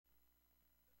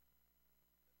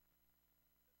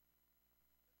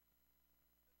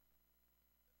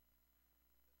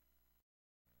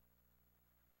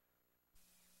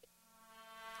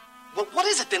Well, what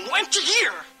is it then? Why aren't you here?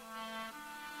 I'm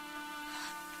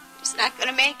just not going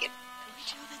to make it. Billy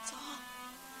Joe, that's all.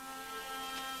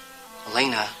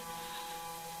 Elena,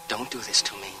 don't do this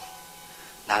to me.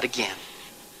 Not again.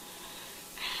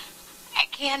 I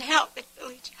can't help it,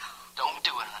 Billy Joe. Don't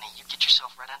do it, honey. You get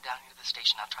yourself right on down here to the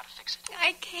station. I'll try to fix it.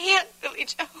 I can't, Billy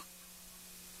Joe.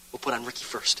 We'll put on Ricky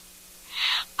first.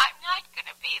 I'm not going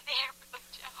to be there, Billy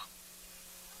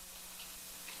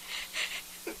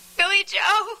Joe. Billy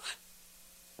Joe.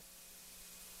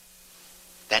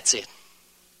 That's it.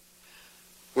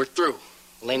 We're through.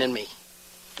 Elaine and me.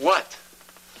 What?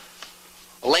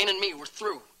 Elaine and me, we're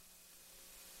through.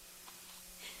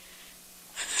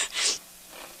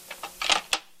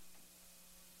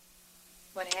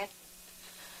 What happened?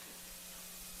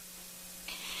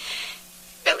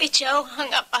 Billy Joe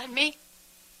hung up on me.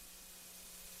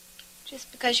 Just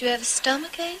because you have a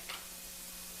stomachache?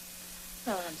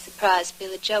 Oh, I'm surprised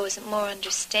Billy Joe isn't more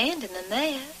understanding than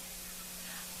that.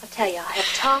 I'll tell you, I'll have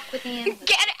a talk with him.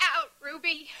 Get out,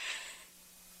 Ruby.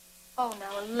 Oh,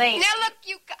 now, Elaine. Now, look,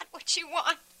 you got what you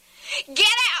want. Get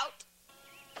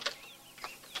out.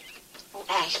 Oh,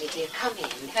 Ashley, dear, come in.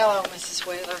 Hello, Mrs.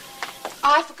 Wheeler.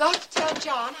 I forgot to tell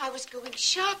John I was going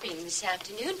shopping this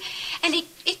afternoon, and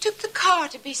he took the car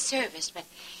to be serviced, but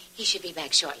he should be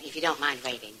back shortly if you don't mind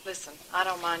waiting. Listen, I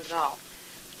don't mind at all.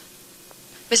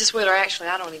 Mrs. Wheeler, actually,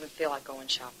 I don't even feel like going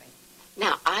shopping.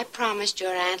 Now, I promised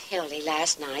your Aunt Hildy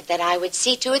last night that I would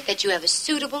see to it that you have a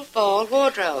suitable fall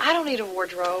wardrobe. I don't need a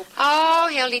wardrobe. Oh,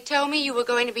 Hildy told me you were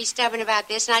going to be stubborn about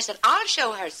this, and I said, I'll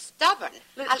show her stubborn.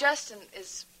 Justin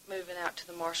is moving out to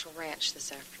the Marshall Ranch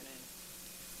this afternoon.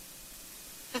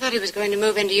 I thought he was going to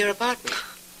move into your apartment.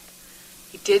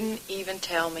 He didn't even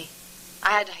tell me. I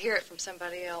had to hear it from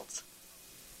somebody else.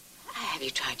 Have you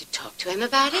tried to talk to him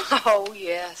about it? Oh,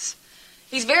 yes.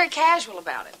 He's very casual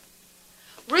about it.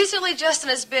 Recently, Justin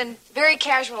has been very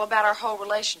casual about our whole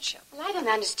relationship. Well, I don't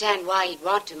understand why he'd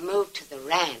want to move to the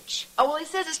ranch. Oh, well, he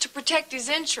says it's to protect his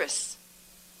interests.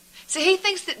 See, he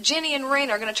thinks that Jenny and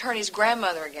Rena are going to turn his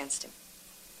grandmother against him.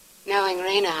 Knowing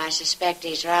Rena, I suspect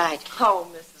he's right. Oh,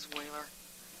 Mrs. Wheeler.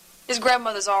 His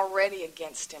grandmother's already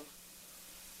against him.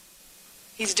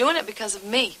 He's doing it because of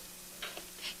me.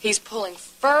 He's pulling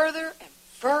further and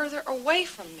further away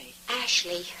from me.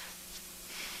 Ashley,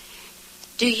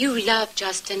 do you love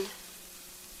Justin?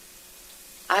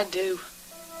 I do.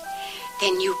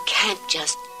 Then you can't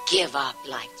just give up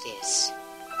like this.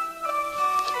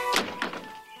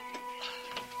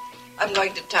 I'm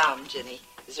going to town, Jenny.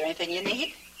 Is there anything you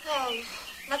need?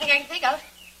 Nothing I can think of.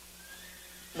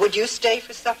 Would you stay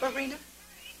for supper, Rena?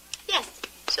 Yes,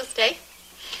 she'll stay.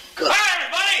 Good. Hi,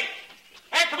 everybody!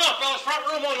 Hey, come on, fellas. Front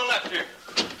room on the left here.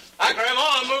 Hi, Grandma.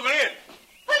 I'm moving in.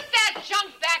 Put that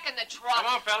junk back in the truck. Come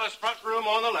on, fellas. Front room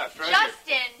on the left, right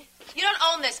Justin, you don't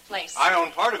own this place. here. I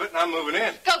own part of it, and I'm moving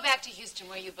in. Go back to Houston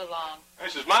where you belong.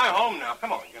 This is my home now.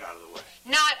 Come on, get out of the way.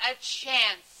 Not a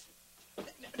chance.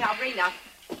 Now, Rena,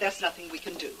 there's nothing we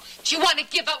can do. Do you want to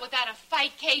give up without a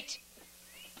fight, Kate?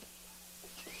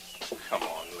 Come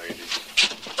on, ladies.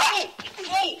 Oh!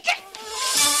 Oh!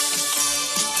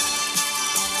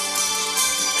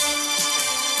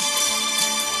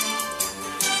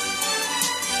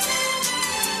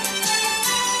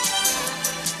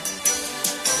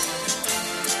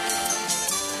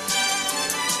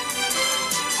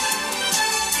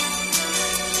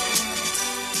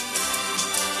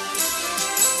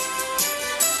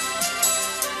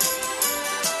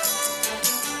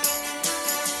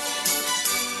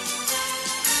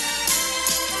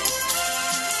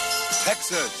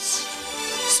 Texas,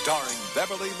 starring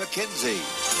Beverly McKenzie.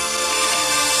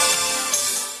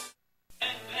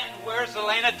 And where's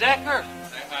Elena Decker?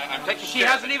 I'm taking She care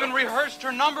of hasn't it. even rehearsed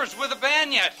her numbers with the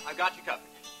band yet. I got you covered.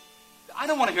 I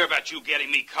don't want to hear about you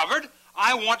getting me covered.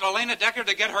 I want Elena Decker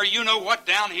to get her you-know-what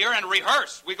down here and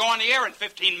rehearse. We go on the air in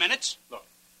 15 minutes. Look,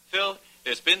 Phil,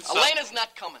 there's been some... Elena's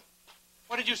not coming.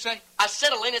 What did you say? I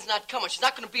said Elena's not coming. She's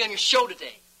not going to be on your show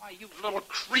today. Why, you little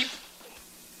creep.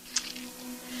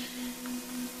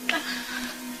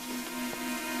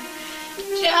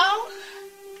 Joe?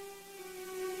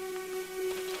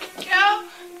 Joe?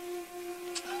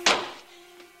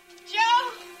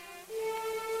 Joe?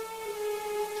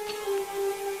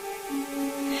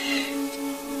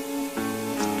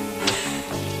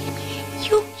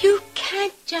 You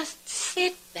can't just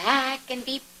sit back and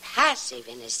be passive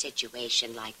in a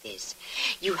situation like this.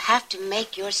 You have to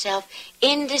make yourself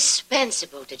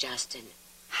indispensable to Justin.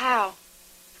 How?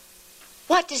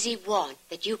 What does he want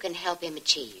that you can help him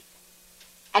achieve?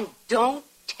 And don't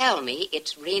tell me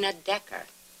it's Rena Decker.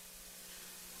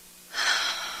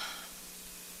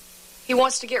 He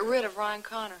wants to get rid of Ryan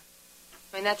Connor.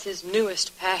 I mean, that's his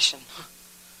newest passion.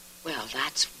 Well,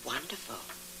 that's wonderful.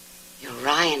 You're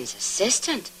Ryan's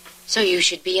assistant, so you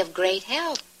should be of great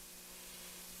help.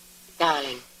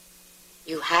 Darling,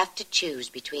 you have to choose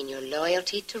between your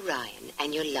loyalty to Ryan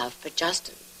and your love for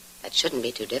Justin. That shouldn't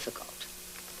be too difficult.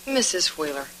 Mrs.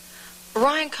 Wheeler,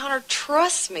 Ryan Connor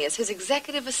trusts me as his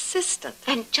executive assistant.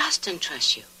 And Justin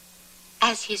trusts you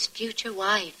as his future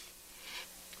wife.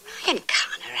 Ryan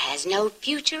Connor has no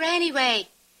future anyway.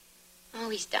 Oh,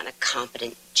 he's done a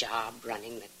competent job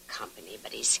running the company,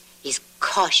 but he's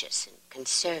cautious and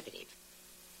conservative.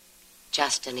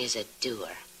 Justin is a doer,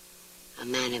 a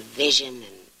man of vision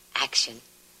and action.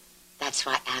 That's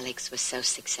why Alex was so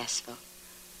successful.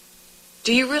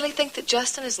 Do you really think that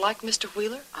Justin is like Mr.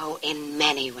 Wheeler? Oh, in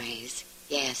many ways,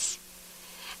 yes.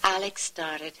 Alex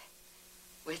started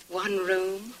with one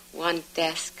room, one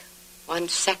desk, one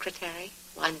secretary,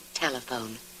 one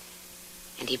telephone,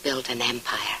 and he built an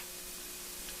empire.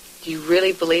 Do you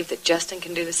really believe that Justin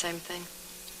can do the same thing?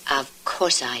 Of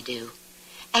course I do.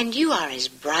 And you are as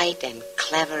bright and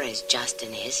clever as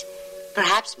Justin is,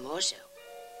 perhaps more so.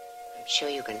 I'm sure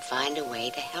you can find a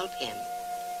way to help him.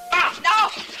 No!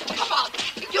 Come on!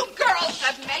 You girls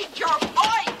have made your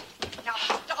point! Now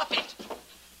stop it!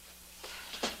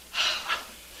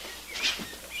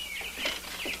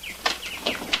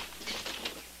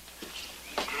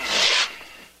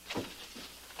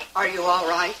 Are you all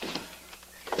right?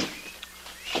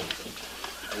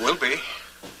 I will be.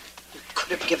 You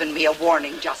could have given me a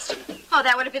warning, Justin. Oh,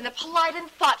 that would have been the polite and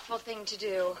thoughtful thing to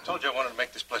do. I told you I wanted to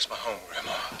make this place my home,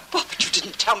 Grandma. Well, but you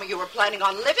didn't tell me you were planning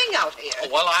on living out here. Oh,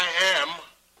 well, I am.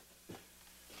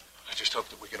 I just hope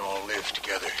that we can all live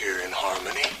together here in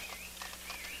harmony.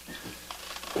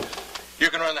 You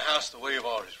can run the house the way you've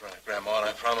always run it, Grandma, and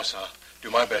I promise I'll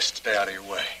do my best to stay out of your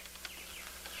way.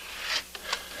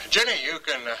 Jenny, you're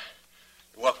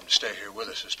welcome to stay here with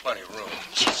us. There's plenty of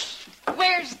room.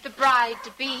 Where's the bride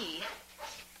to be?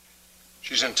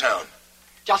 She's in town.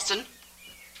 Justin,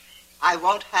 I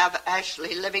won't have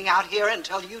Ashley living out here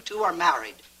until you two are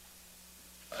married.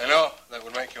 I know that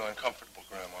would make you uncomfortable,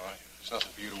 Grandma. There's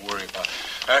nothing for you to worry about.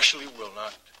 Ashley will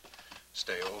not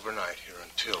stay overnight here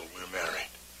until we're married.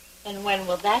 And when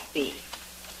will that be?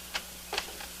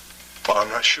 Well, I'm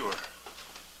not sure.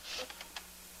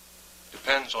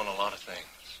 Depends on a lot of things.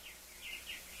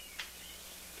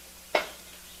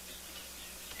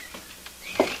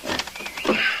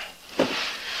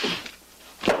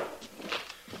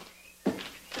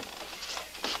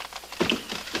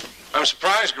 I'm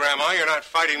surprised, Grandma, you're not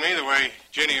fighting me the way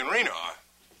Jenny and Rena are.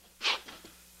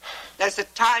 There's a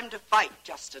time to fight,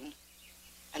 Justin,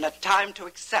 and a time to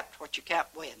accept what you can't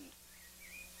win.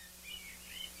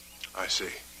 I see.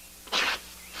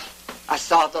 I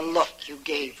saw the look you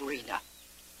gave Rena.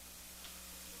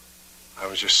 I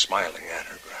was just smiling at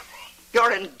her, Grandma.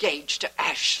 You're engaged to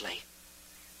Ashley.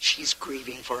 She's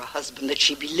grieving for a husband that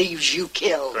she believes you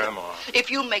killed. Grandma. If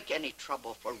you make any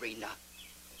trouble for Rena,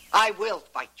 I will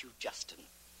fight you, Justin.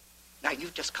 Now, you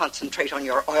just concentrate on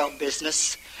your oil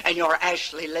business and your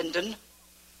Ashley Linden.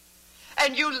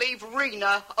 And you leave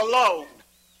Rena alone.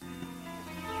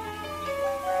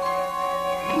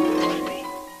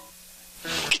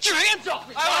 Get your hands off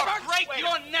me! I'll break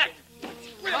your neck!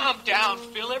 Calm down,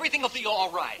 Phil. Everything will be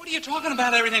all right. What are you talking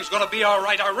about? Everything's going to be all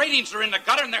right. Our ratings are in the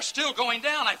gutter, and they're still going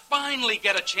down. I finally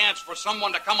get a chance for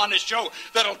someone to come on this show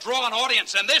that'll draw an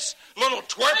audience, and this little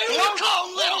twerp... Hey, bloke- call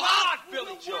little hot,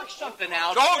 Billy Joe. Work something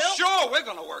out, Oh, Phil. sure, we're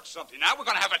going to work something out. We're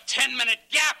going to have a 10-minute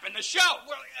gap in the show.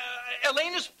 Well,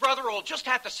 Elena's brother will just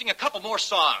have to sing a couple more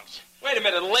songs. Wait a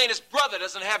minute. Elena's brother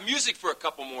doesn't have music for a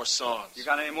couple more songs. You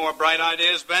got any more bright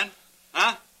ideas, Ben?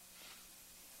 Huh?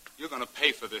 You're going to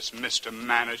pay for this, Mr.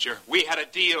 Manager. We had a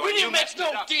deal. We and didn't you make no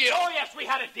messed it up. deal. Oh, yes, we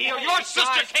had a deal. Hey, Your guys,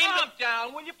 sister came to... calm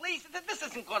down, will you please? This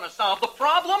isn't going to solve the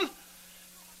problem.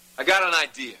 I got an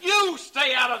idea. You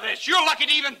stay out of this. You're lucky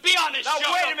to even be on this Now,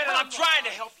 show. wait a minute. I'm trying to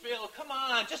help Phil. Come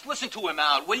on. Just listen to him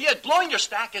out, will you? Blowing your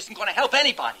stack isn't going to help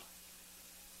anybody.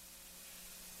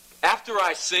 After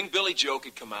I sing, Billy Joe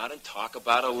could come out and talk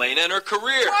about Elena and her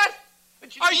career. What?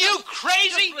 Are you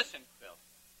crazy? Just listen, Phil.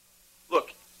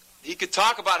 Look, he could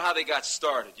talk about how they got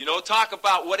started. You know, talk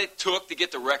about what it took to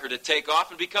get the record to take off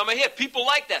and become a hit. People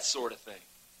like that sort of thing.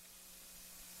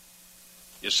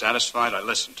 You satisfied? I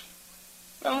listened.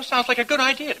 Well, it sounds like a good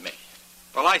idea to me.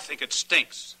 Well, I think it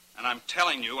stinks. And I'm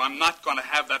telling you, I'm not going to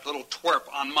have that little twerp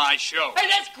on my show. Hey,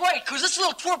 that's great, because this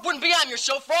little twerp wouldn't be on your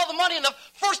show for all the money in the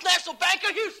First National Bank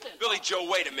of Houston. Billy Joe,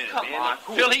 wait a minute, Come man. on,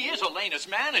 Phil, he is Elena's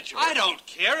manager. I don't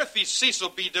care if he's Cecil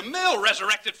B. DeMille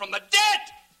resurrected from the dead.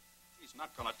 He's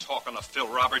not going to talk on the Phil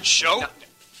Roberts show.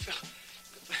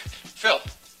 Phil,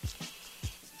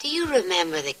 Do you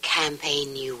remember the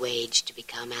campaign you waged to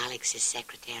become Alex's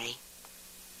secretary?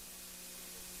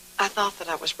 I thought that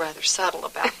I was rather subtle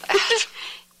about that.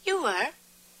 You were.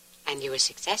 And you were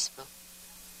successful.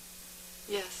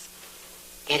 Yes.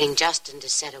 Getting Justin to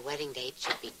set a wedding date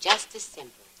should be just as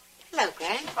simple. Hello,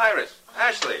 Gran. Iris,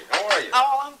 Ashley, how are you?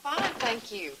 Oh, I'm fine,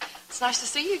 thank you. It's nice to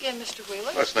see you again, Mr.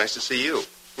 Wheeler. Well, it's nice to see you.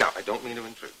 Now, I don't mean to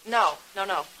intrude. No.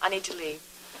 I need to leave.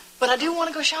 But I do want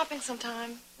to go shopping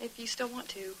sometime, if you still want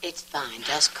to. It's fine.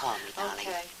 Just call me, darling.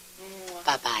 Okay.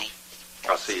 Bye-bye.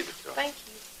 I'll see you this door. Thank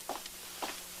you.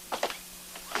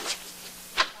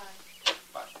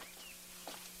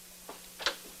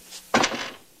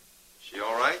 She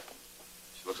all right?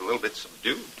 She looks a little bit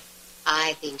subdued.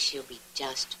 I think she'll be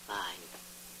just fine.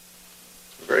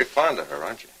 You're very fond of her,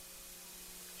 aren't you?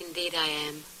 Indeed I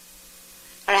am.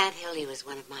 Her Aunt Hildy was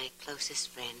one of my closest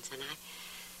friends, and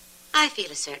I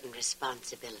feel a certain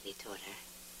responsibility toward her.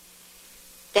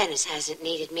 Dennis hasn't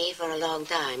needed me for a long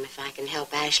time. If I can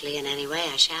help Ashley in any way,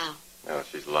 I shall. No,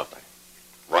 she's lovely.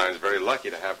 Ryan's very lucky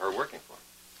to have her working for him.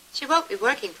 She won't be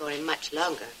working for him much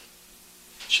longer.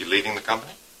 Is she leaving the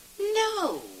company?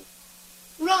 No.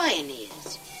 Ryan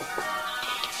is.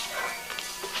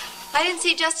 I didn't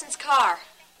see Justin's car.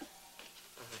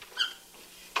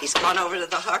 He's gone over to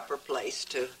the Harper place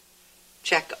to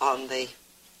check on the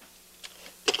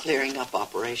clearing up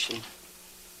operation.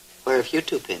 Where have you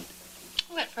two been?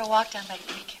 We went for a walk down by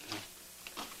the creek.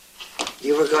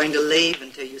 You were going to leave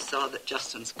until you saw that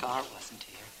Justin's car wasn't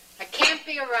here. I can't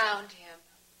be around him.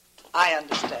 I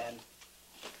understand.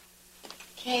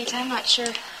 Kate, I'm not sure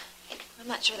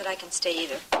that I can stay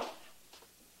either.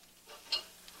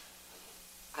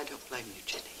 I don't blame you,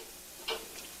 Jenny.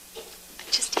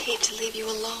 I just hate to leave you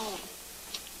alone.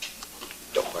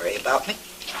 Don't worry about me.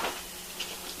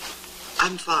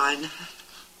 I'm fine.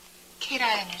 Kate,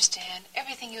 I understand.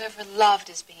 Everything you ever loved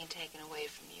is being taken away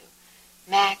from you.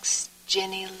 Max,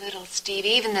 Jenny, little Steve,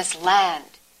 even this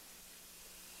land.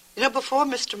 You know, before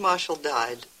Mr. Marshall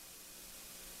died,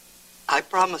 I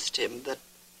promised him that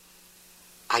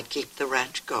I'd keep the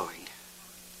ranch going.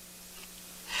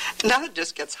 Now it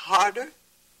just gets harder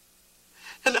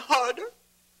and harder.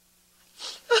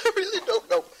 I really don't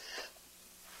know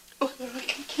whether I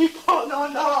can keep on or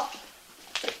not.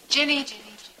 Jenny. She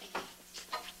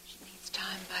needs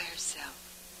time by herself.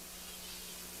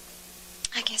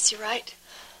 I guess you're right.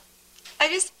 I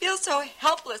just feel so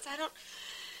helpless.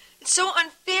 It's so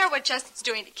unfair what Justin's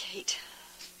doing to Kate.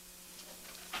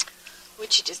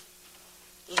 Would she just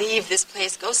leave this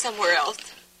place, go somewhere else?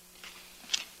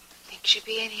 Think she'd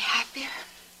be any happier?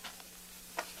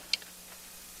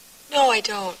 No, I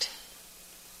don't.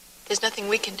 There's nothing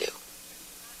we can do.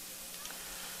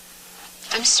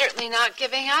 I'm certainly not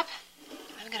giving up.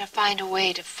 I'm going to find a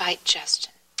way to fight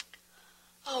Justin.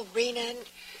 Oh, Rena,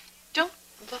 Don't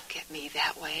look at me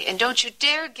that way. And don't you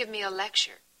dare give me a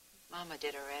lecture. Mama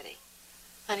did already.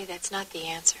 honey, that's not the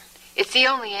answer. It's the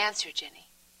only answer, Jenny.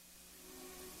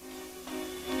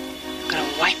 I'm going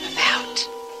to wipe him out.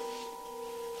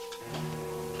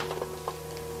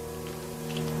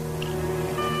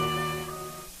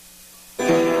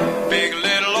 Big,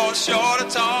 little, or short or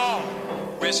tall,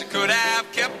 wish I could have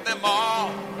kept them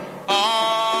all.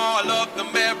 Oh, I love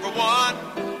them, everyone.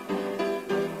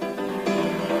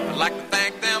 I'd like to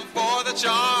thank them for the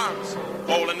charms,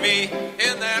 holding me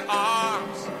in their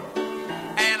arms,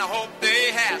 and I hope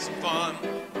they had some fun.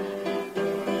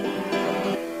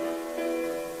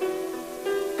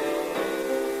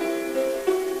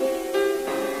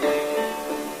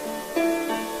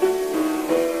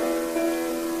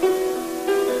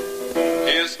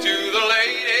 Here's to the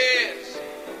ladies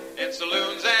in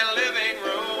saloons and living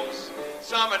rooms,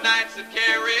 summer nights that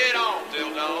carried on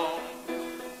till dawn.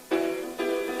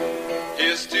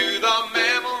 Here's to the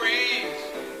memories,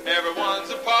 everyone's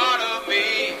a part of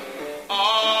me.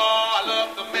 Oh, I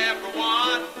love them,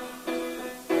 everyone.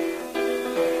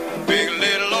 Big,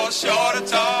 little, or short or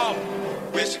tall,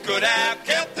 wish I could have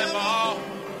kept them all.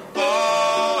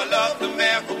 Oh, I love them,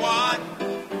 everyone.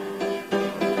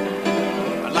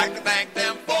 I'd like to thank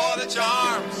them for the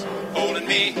charms, holding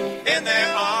me in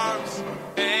their arms,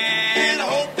 and I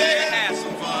hope they had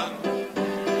some fun.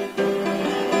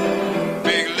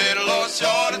 Big, little, or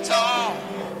short or tall,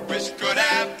 wish I could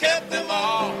have kept them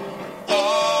all.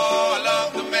 Oh, I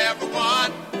love them,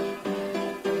 everyone.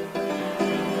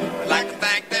 I'd like to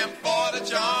thank them for the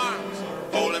charms,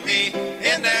 holding me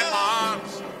in their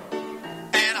arms,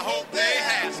 and I hope they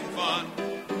had some fun.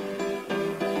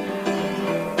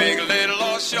 Big, little,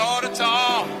 or short or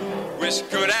tall, wish I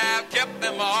could have kept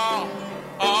them all.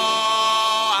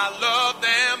 Oh, I love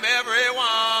them, everyone.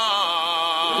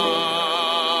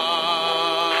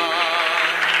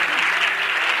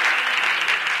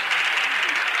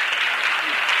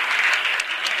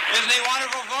 Isn't he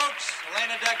wonderful, folks?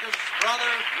 Elena Decker's brother,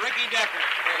 Ricky Decker.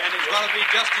 And he's going to be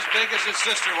just as big as his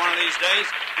sister one of these days,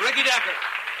 Ricky Decker.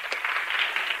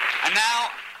 And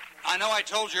now, I know I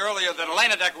told you earlier that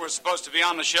Elena Decker was supposed to be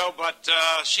on the show, but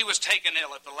she was taken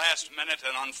ill at the last minute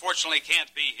and unfortunately can't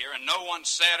be here, and no one's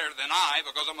sadder than I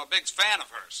because I'm a big fan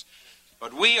of hers.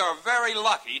 But we are very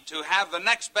lucky to have the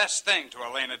next best thing to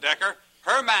Elena Decker,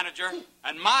 her manager,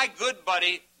 and my good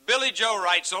buddy, Billy Joe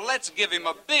Wright. So let's give him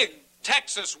a big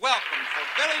Texas welcome for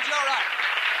Billy Joe Wright.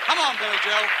 Come on, Billy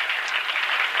Joe.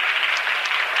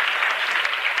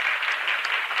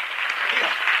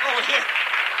 Here, over here.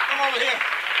 Come over here.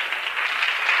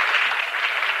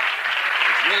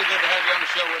 It's really good to have you on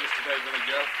the show with us today, Billy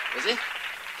Joe. Is he?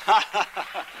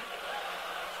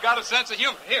 Got a sense of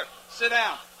humor. Here, sit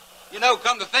down. You know,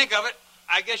 come to think of it,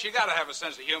 I guess you got to have a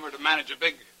sense of humor to manage a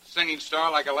big singing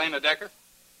star like Elena Decker.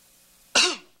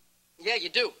 Yeah, you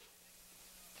do.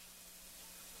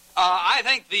 I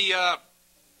think the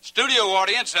studio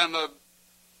audience and the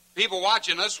people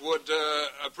watching us would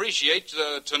appreciate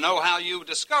to know how you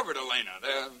discovered Elena.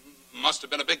 There must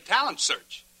have been a big talent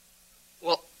search.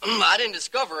 Well, I didn't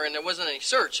discover her, and there wasn't any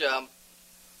search.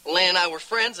 Elena and I were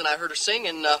friends, and I heard her sing,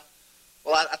 and, I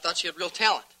thought she had real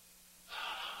talent.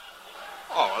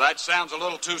 Oh, that sounds a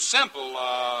little too simple.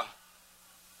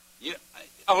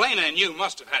 Elena and you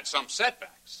must have had some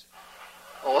setbacks.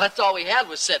 Oh, that's all we had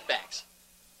was setbacks.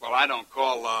 Well, I don't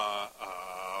call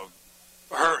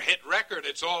her hit record,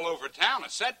 It's All Over Town, a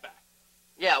setback.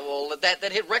 Yeah, well,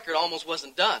 that hit record almost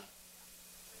wasn't done.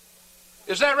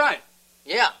 Is that right?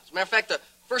 Yeah. As a matter of fact, the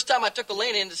first time I took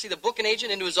Elena in to see the booking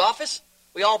agent into his office,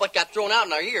 we all but got thrown out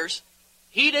in our ears.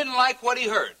 He didn't like what he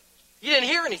heard. He didn't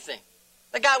hear anything.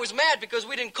 That guy was mad because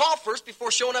we didn't call first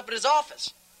before showing up at his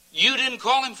office. You didn't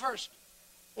call him first?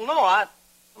 Well, no, I'm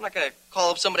not going to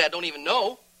call up somebody I don't even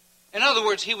know. In other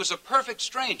words, he was a perfect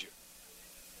stranger.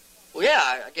 Well,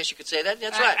 yeah, I guess you could say that.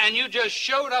 That's right. And you just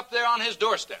showed up there on his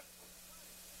doorstep.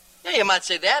 Yeah, you might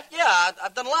say that. Yeah,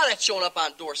 I've done a lot of that showing up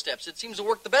on doorsteps. It seems to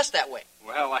work the best that way.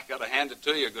 Well, I got to hand it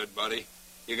to you, good buddy.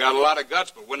 You got a lot of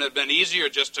guts, but wouldn't it have been easier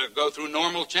just to go through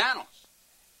normal channels?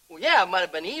 Well, yeah, it might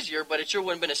have been easier, but it sure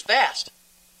wouldn't have been as fast.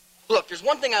 Look, there's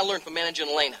one thing I learned from managing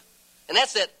Elena, and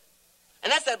that's that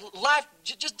life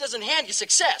just doesn't hand you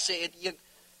success.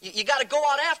 You got to go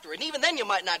out after it, and even then you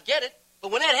might not get it.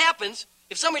 But when that happens,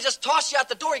 if somebody just tosses you out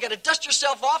the door, you got to dust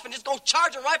yourself off and just go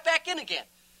charging right back in again.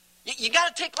 You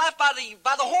got to take life by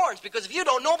the horns, because if you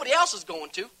don't, nobody else is going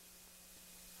to.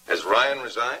 Has Ryan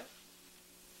resigned?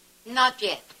 Not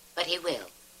yet, but he will.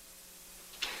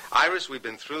 Iris, we've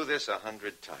been through this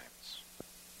 100 times.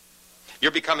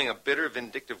 You're becoming a bitter,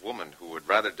 vindictive woman who would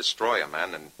rather destroy a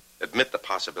man than admit the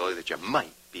possibility that you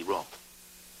might be wrong.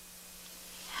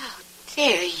 How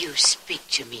dare you speak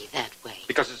to me that way?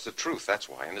 Because it's the truth, that's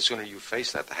why. And the sooner you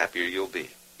face that, the happier you'll be.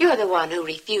 You're the one who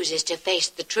refuses to face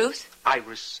the truth.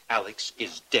 Iris Alex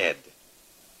is dead.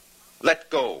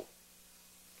 Let go.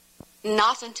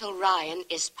 Not until Ryan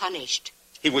is punished.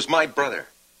 He was my brother.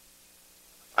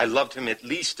 I loved him at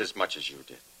least as much as you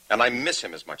did. And I miss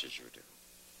him as much as you do.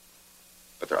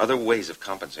 But there are other ways of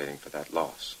compensating for that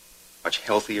loss. Much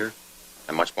healthier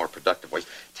and much more productive ways.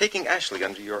 Taking Ashley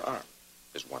under your arm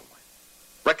is one way.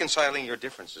 Reconciling your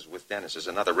differences with Dennis is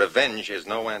another. Revenge is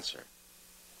no answer.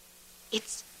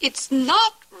 It's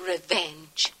not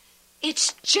revenge.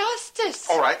 It's justice.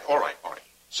 All right.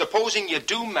 Supposing you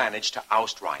do manage to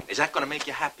oust Ryan, is that going to make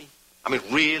you happy? I mean,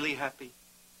 really happy?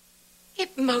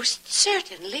 It most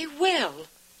certainly will.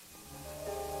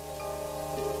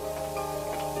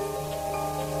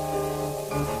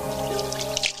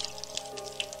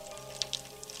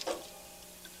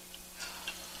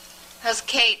 How's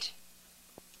Kate?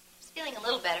 She's feeling a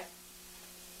little better.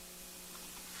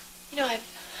 You know,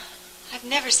 I've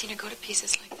never seen her go to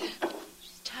pieces like that.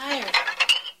 She's tired.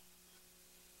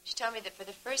 She told me that for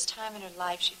the first time in her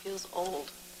life, she feels old.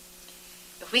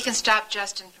 If we can stop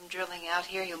Justin from drilling out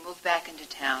here, he'll move back into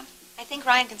town. I think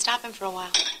Ryan can stop him for a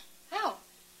while. How?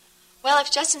 Well, if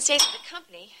Justin stays with the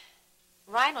company,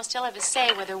 Ryan will still have a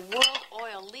say whether World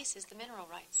Oil leases the mineral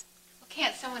rights. Well,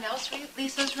 can't someone else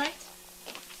lease those rights?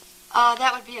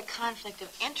 That would be a conflict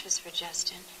of interest for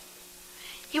Justin.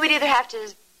 He would either have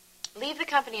to leave the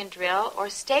company and drill, or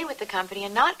stay with the company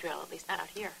and not drill, at least not out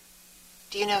here.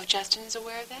 Do you know if Justin is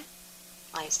aware of that?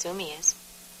 I assume he is.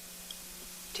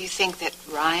 Do you think that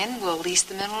Ryan will lease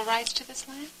the mineral rights to this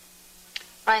land?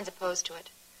 Ryan's opposed to it.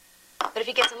 But if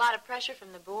he gets a lot of pressure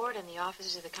from the board and the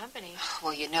officers of the company...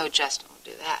 Well, you know Justin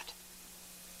will do that.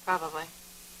 Probably.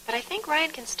 But I think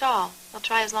Ryan can stall. He'll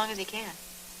try as long as he can.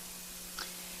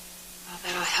 Well,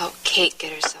 that'll help Kate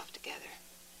get herself together.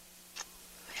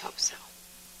 I hope so.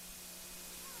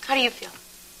 How do you feel?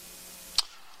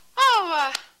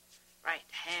 Oh, right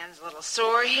hand's a little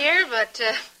sore here, but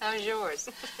how's yours?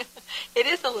 It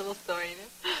is a little sore, you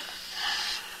know.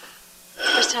 It's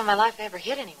the first time in my life I ever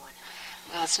hit anyone.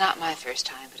 Well, it's not my first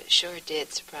time, but it sure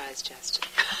did surprise Justin.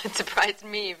 It surprised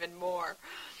me even more.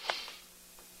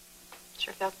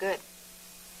 Sure felt good.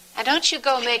 Now, don't you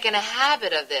go making a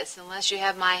habit of this unless you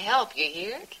have my help, you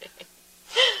hear? Okay.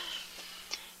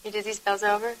 Your dizzy spell's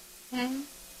over? Hmm?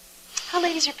 How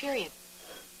late is your period?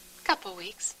 Couple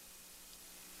weeks.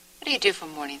 What do you do for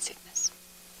morning sickness?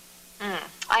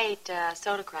 I ate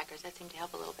soda crackers. That seemed to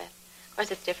help a little bit. Of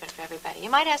course, it's different for everybody. You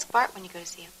might ask Bart when you go to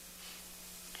see him.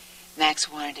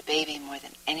 Max wanted a baby more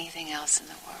than anything else in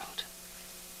the world.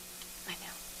 I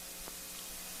know.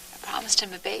 I promised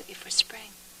him a baby for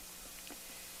spring.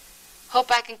 Hope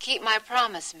I can keep my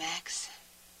promise, Max.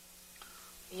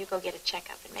 You go get a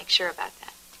checkup and make sure about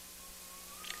that.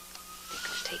 Think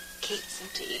I'll take Kate some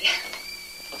tea.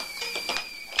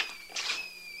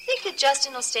 Think that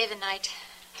Justin will stay the night?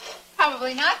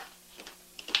 Probably not.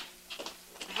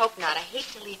 I hope not. I hate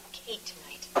to leave Kate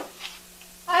tonight.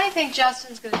 I think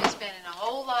Justin's going to be spending a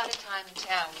whole lot of time in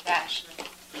town with Ashley.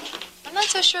 I'm not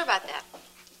so sure about that.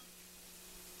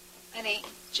 Honey,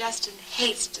 Justin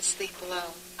hates to sleep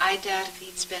alone. I doubt if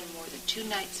he'd spend more than 2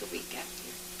 nights a week after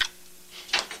you.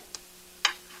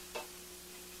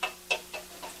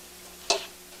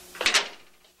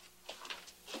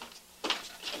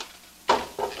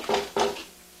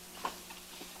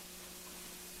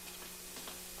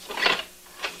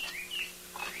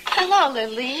 Hello,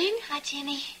 Lilene. Hi,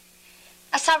 Jenny.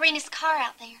 I saw Rena's car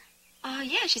out there.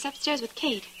 Yeah, she's upstairs with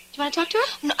Kate. Do you want to talk to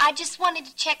her? No, I just wanted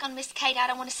to check on Miss Kate. I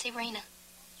don't want to see Rena.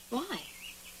 Why?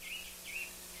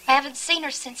 I haven't seen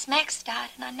her since Max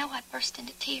died, and I know I'd burst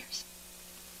into tears.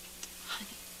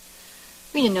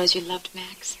 Rena knows you loved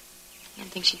Max. I don't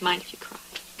think she'd mind if you cried.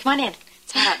 Come on in.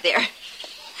 It's hot out there.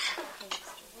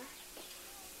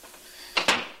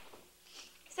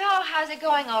 So, how's it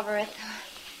going over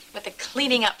with the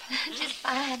cleaning up? Just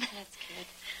fine. That's good.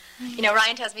 You know,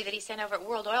 Ryan tells me that he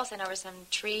World Oil sent over some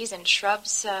trees and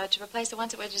shrubs to replace the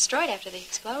ones that were destroyed after the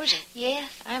explosion. Yeah.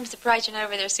 I'm surprised you're not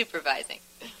over there supervising.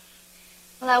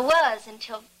 Well, I was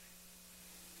until...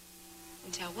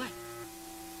 Until what?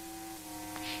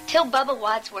 Till Bubba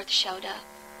Wadsworth showed up.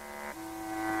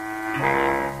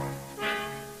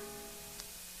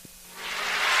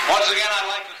 Once again, I'd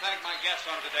like to thank my guests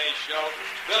on today's show.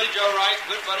 Billy Joe Wright,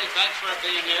 good buddy, thanks for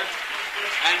being here.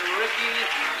 And Ricky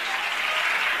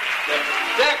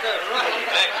Decker, right.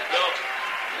 Thank you, Bill.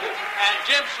 And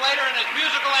Jim Slater and his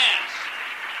musical ants.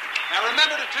 Now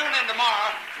remember to tune in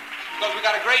tomorrow, because we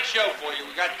got a great show for you.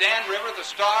 We got Dan River, the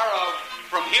star of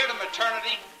From Here to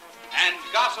Maternity, and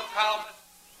gossip columnist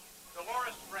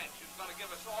Dolores French, who's going to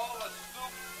give us all a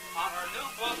scoop on her new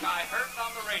book, I Heard It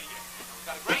on the Radio. We've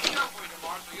got a great show for you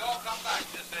tomorrow, so you all come back.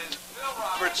 This is Phil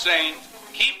Roberts saying,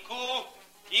 keep cool,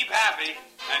 keep happy,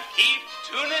 and keep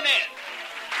tuning in.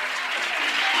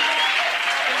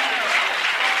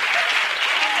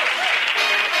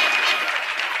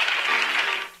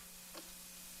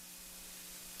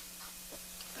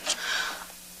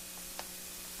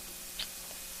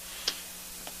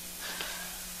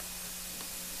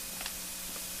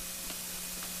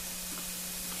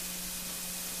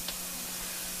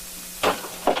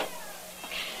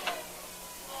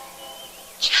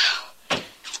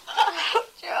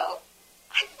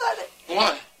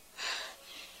 What?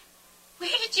 Where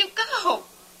did you go?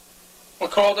 I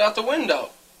crawled out the window.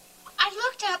 I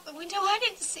looked out the window. I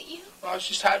didn't see you. I was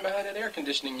just hiding behind that air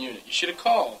conditioning unit. You should have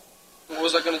called. What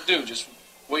was I going to do? Just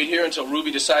wait here until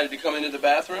Ruby decided to come into the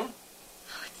bathroom?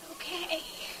 Oh, it's okay.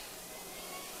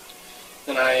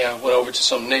 Then I went over to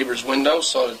some neighbor's window,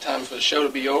 saw the time for the show to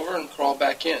be over, and crawled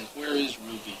back in. Where is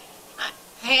Ruby?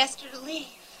 I asked her to leave.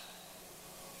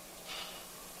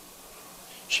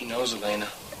 She knows, Elena.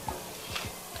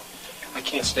 I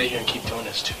can't stay here and keep doing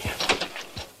this to you.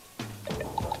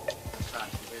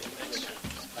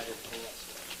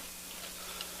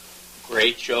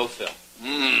 Great show, Phil.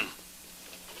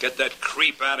 Get that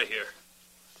creep out of here.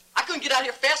 I couldn't get out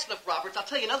here fast enough, Roberts. I'll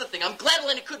tell you another thing. I'm glad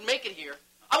Elena couldn't make it here.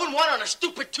 I wouldn't want her on a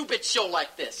stupid 2-bit show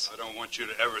like this. I don't want you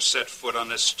to ever set foot on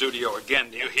this studio again.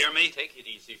 Do you hear me? Take it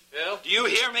easy, Phil. Do you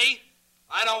hear me?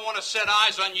 I don't want to set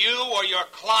eyes on you or your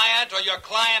client or your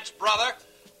client's brother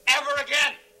ever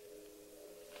again.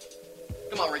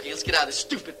 Come on, Ricky. Let's get out of this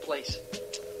stupid place.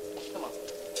 Come on.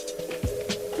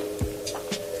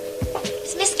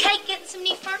 Is Miss Kate getting some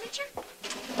new furniture?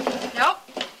 Nope.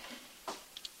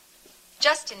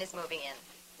 Justin is moving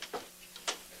in.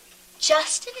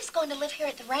 Justin is going to live here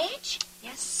at the ranch?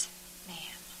 Yes, ma'am.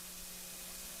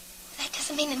 That doesn't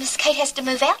Doesn't mean that Miss Kate has to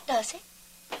move out, does it?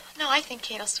 No, I think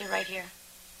Kate'll stay right here.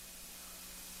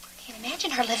 I can't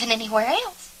imagine her living anywhere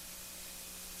else.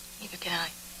 Neither can I.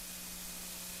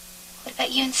 What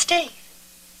about you and Steve?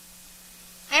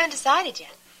 I haven't decided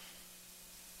yet.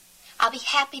 I'll be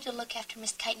happy to look after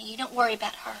Miss Kate. Now, you don't worry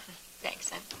about her. Thanks,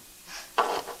 son.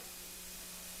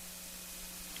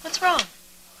 What's wrong?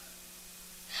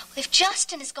 Well, if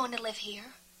Justin is going to live here,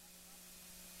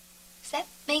 does that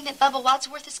mean that Bubba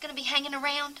Wadsworth is going to be hanging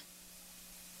around?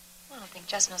 Well, I don't think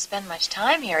Justin will spend much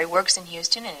time here. He works in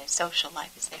Houston and his social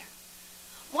life is there.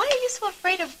 Why are you so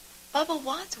afraid of Bubba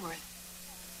Wadsworth?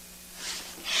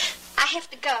 I have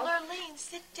to go. Lurleen,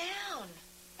 sit down.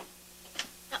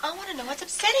 Now, I want to know what's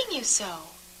upsetting you so.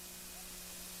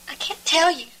 I can't tell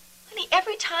you. Honey,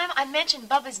 every time I mention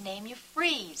Bubba's name, you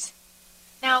freeze.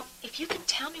 Now, if you can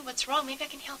tell me what's wrong, maybe I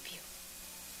can help you.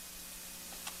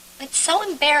 It's so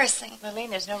embarrassing.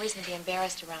 Lurleen, there's no reason to be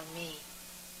embarrassed around me.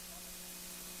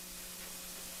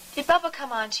 Did Bubba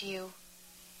come on to you?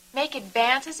 Make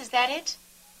advances, is that it?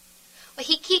 Well,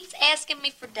 he keeps asking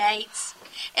me for dates,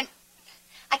 and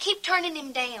I keep turning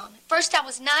him down. At first I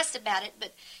was nice about it,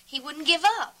 but he wouldn't give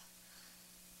up.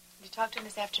 Did you talk to him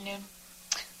this afternoon?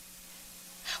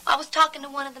 I was talking to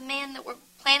one of the men that were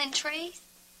planting trees.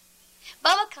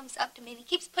 Bubba comes up to me and he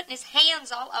keeps putting his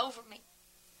hands all over me.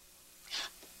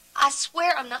 I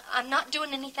swear I'm not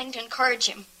doing anything to encourage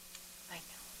him. I know.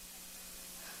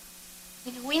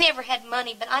 You know, we never had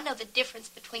money, but I know the difference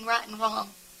between right and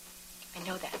wrong. I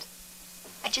know that.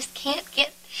 I just can't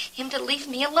get him to leave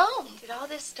me alone. Did all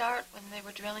this start when they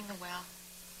were drilling the well?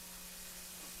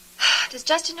 Does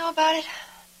Justin know about it?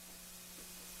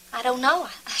 I don't know.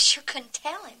 I sure couldn't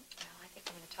tell him. Well, I think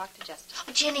I'm going to talk to Justin.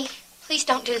 Oh, Jenny, please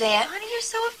don't do that. Honey, you're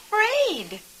so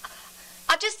afraid.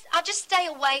 I'll just stay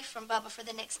away from Bubba for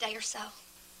the next day or so.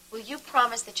 Will you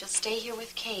promise that you'll stay here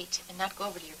with Kate and not go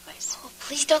over to your place? Oh,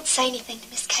 please don't say anything to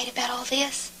Miss Kate about all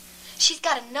this. She's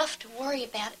got enough to worry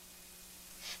about it.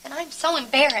 And I'm so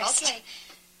embarrassed. Okay.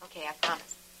 Okay, I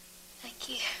promise. Thank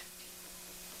you.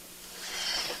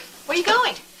 Where are you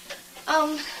going?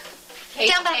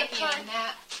 Down by the pond.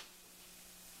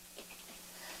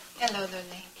 Hello,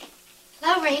 Lurleen.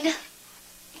 Hello, Rena.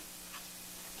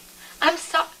 I'm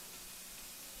sorry.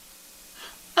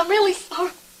 I'm really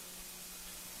sorry.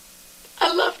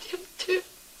 I loved him, too.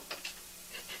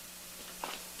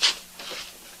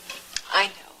 I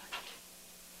know.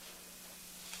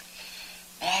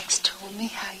 Max told me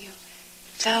how you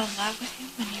fell in love with him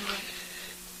when you were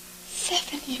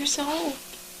 7 years old.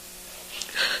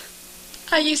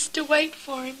 I used to wait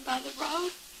for him by the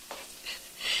road.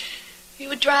 He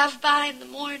would drive by in the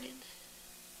morning.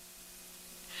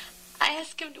 I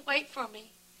asked him to wait for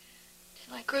me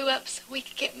till I grew up so we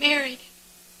could get married.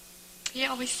 He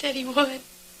always said he would.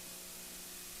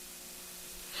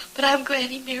 But I'm glad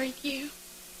he married you.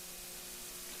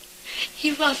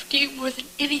 He loved you more than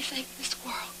anything in this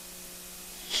world.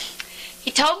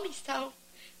 He told me so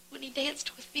when he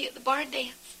danced with me at the barn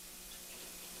dance.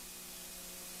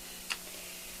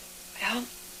 Well,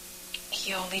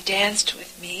 he only danced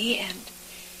with me and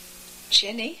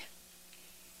Jenny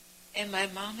and my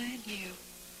mama and you.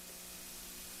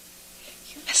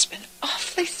 You must have been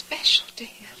awfully special to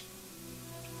him.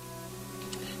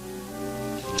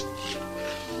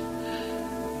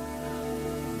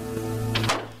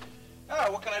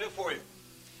 What can I do for you?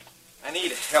 I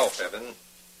need help, Evan.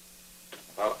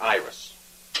 About Iris.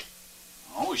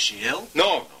 Oh, is she ill?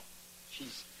 No.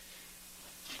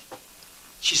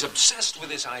 She's obsessed with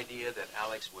this idea that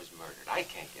Alex was murdered. I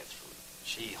can't get through it.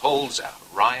 She holds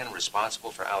Ryan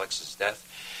responsible for Alex's death,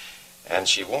 and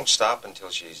she won't stop until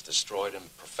she's destroyed him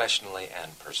professionally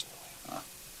and personally.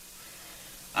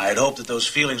 I had hoped that those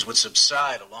feelings would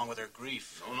subside along with her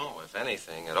grief. No. If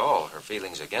anything at all, her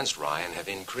feelings against Ryan have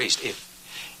increased. If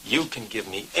you can give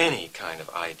me any kind of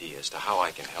idea as to how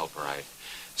I can help her, I'd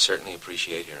certainly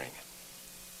appreciate hearing it.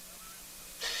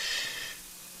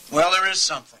 Well, there is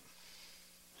something.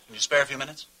 Can you spare a few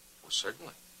minutes? Oh,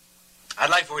 certainly. I'd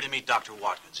like for you to meet Dr.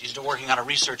 Watkins. He's working on a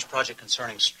research project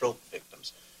concerning stroke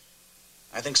victims.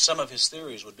 I think some of his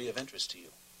theories would be of interest to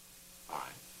you. All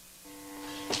right.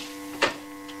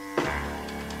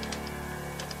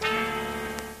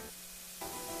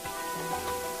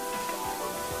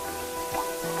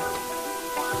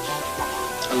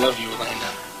 I love you,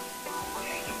 Elena.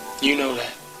 You know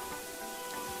that.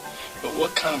 But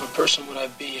what kind of a person would I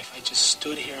be if I just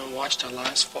stood here and watched our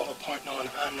lives fall apart knowing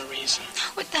I'm the reason?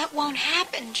 But that won't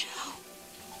happen, Joe.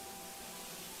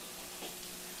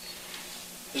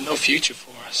 There's no future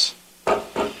for us.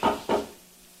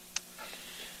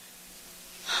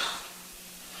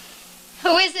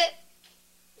 Who is it?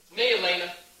 Me,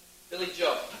 Elena. Billy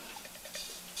Joe.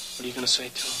 What are you going to say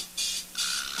to him?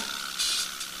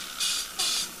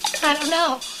 I don't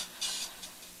know.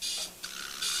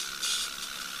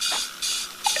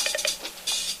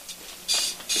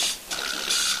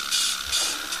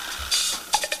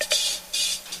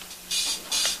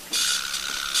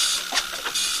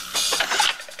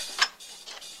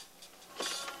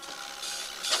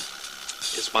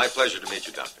 It's my pleasure to meet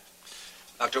you, Doctor.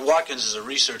 Dr. Watkins is a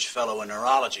research fellow in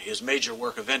neurology. His major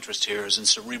work of interest here is in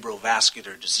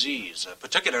cerebrovascular disease,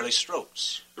 particularly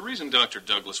strokes. The reason Dr.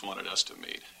 Douglas wanted us to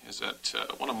meet is that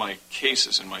one of my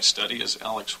cases in my study is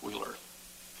Alex Wheeler.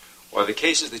 Well, the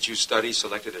cases that you study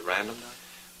selected at random, Doctor?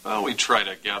 Well, we try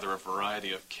to gather a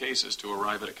variety of cases to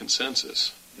arrive at a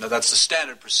consensus. Now, that's the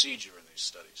standard procedure in these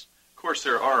studies. Of course,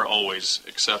 there are always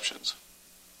exceptions.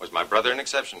 Was my brother an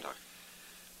exception, Doctor?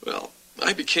 Well,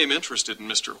 I became interested in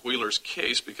Mr. Wheeler's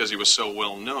case because he was so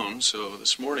well known, so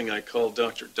this morning I called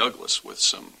Dr. Douglas with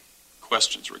some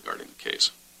questions regarding the case.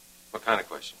 What kind of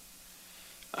question?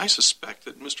 I suspect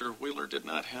that Mr. Wheeler did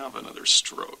not have another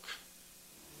stroke.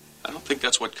 I don't think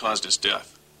that's what caused his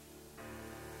death.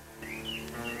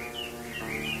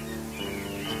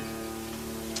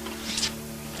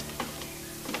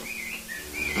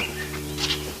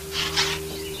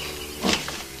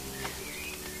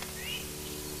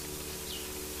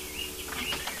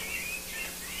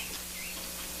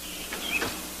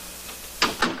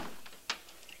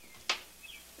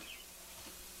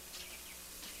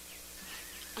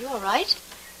 You all right?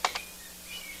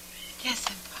 Yes,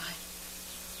 I'm fine.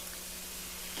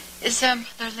 Is,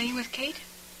 Lurleen with Kate?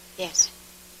 Yes.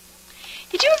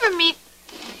 Did you ever meet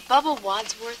Bubba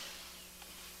Wadsworth?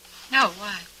 No,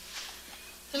 why?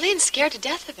 Lurleen's scared to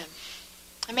death of him.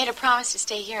 I made a promise to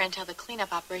stay here until the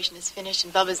cleanup operation is finished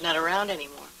and Bubba's not around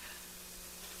anymore.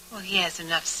 Well, he has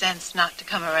enough sense not to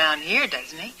come around here,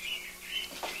 doesn't he?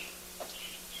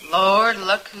 Lord,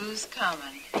 look who's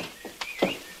coming.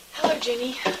 Hello,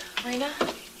 Ginny. Rena?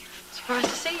 Surprised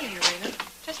to see you here, Rena.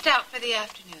 Just out for the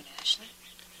afternoon, Ashley.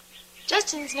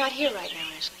 Justin's not here right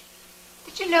now, Ashley.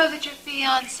 Did you know that your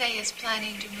fiancé is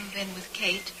planning to move in with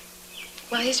Kate?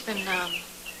 Well, he's been,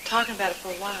 talking about it for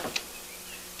a while.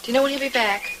 Do you know when he'll be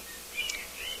back?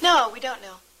 No, we don't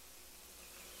know.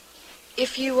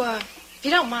 If you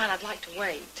don't mind, I'd like to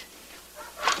wait.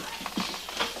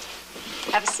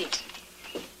 Have a seat.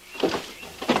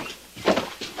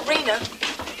 Rena,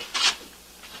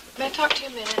 may I talk to you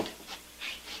a minute?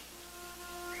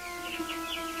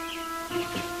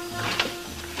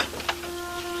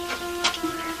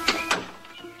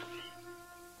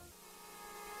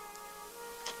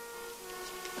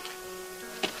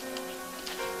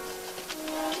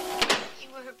 You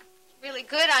were really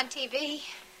good on TV.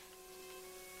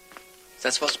 Is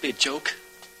that supposed to be a joke?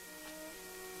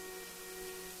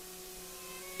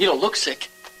 You don't look sick.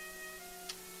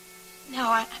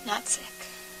 No, I'm not sick.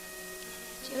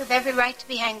 You have every right to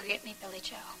be angry at me, Billy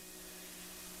Joe.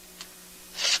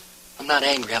 I'm not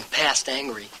angry. I'm past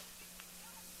angry.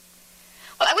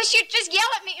 Well, I wish you'd just yell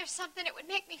at me or something. It would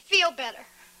make me feel better.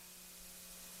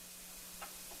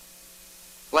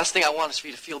 Last thing I want is for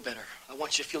you to feel better. I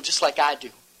want you to feel just like I do.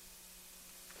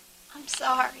 I'm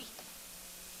sorry.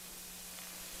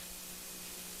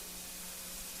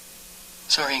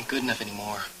 Sorry ain't good enough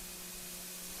anymore.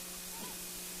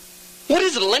 What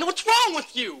is it, Elena? What's wrong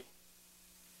with you?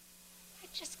 I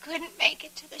just couldn't make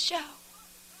it to the show.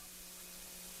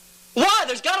 Why?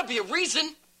 There's got to be a reason.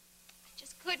 I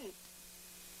just couldn't.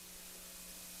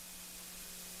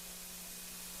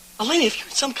 Elena, if you're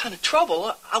in some kind of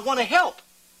trouble, I want to help.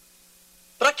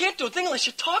 But I can't do a thing unless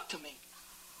you talk to me.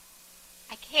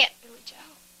 I can't, Billy Joe.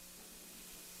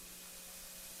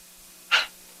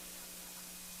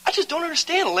 I just don't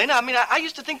understand, Elena. I mean, I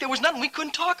used to think there was nothing we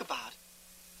couldn't talk about.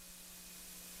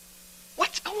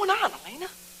 What's going on, Elena?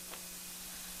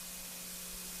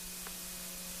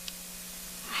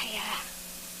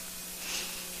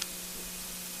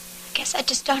 I guess I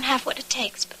just don't have what it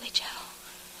takes, Billy Joe.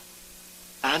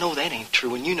 I know that ain't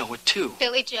true, and you know it, too.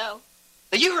 Billy Joe.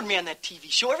 Now, you heard me on that TV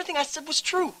show. Everything I said was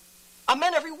true. I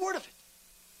meant every word of it.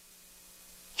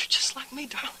 You're just like me,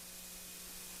 darling.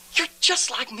 You're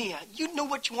just like me. You knew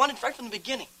what you wanted right from the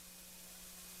beginning.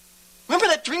 Remember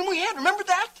that dream we had? Remember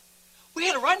that? We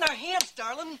had it right in our hands,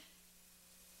 darling.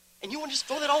 And you want to just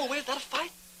throw that all away without a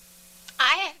fight?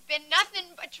 I have been nothing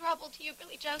but trouble to you,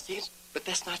 Billy Joe. Yes, but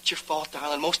that's not your fault,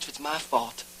 darling. Most of it's my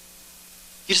fault.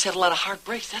 You just had a lot of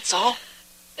heartbreaks, that's all.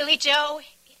 Billy Joe,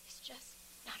 it is just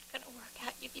not going to work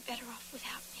out. You'd be better off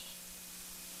without me.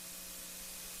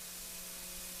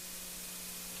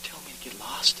 You tell me to get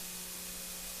lost.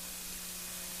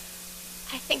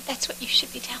 I think that's what you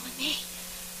should be telling me.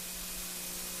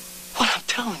 What I'm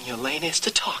telling you, Elena, is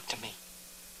to talk to me.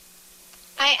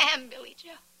 I am, Billy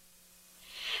Joe.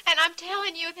 And I'm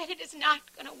telling you that it is not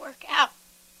going to work out.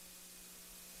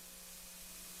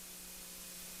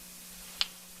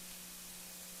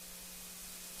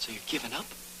 So you're giving up?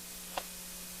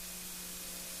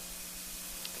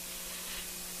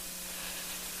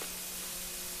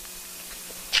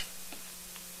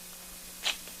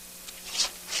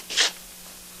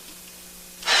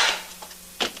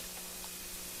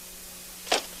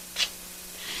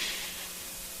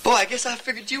 Boy, I guess I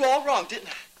figured you all wrong, didn't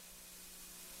I?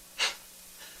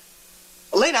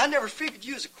 Elena, I never figured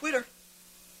you as a quitter.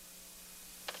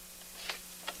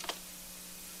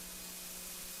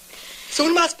 So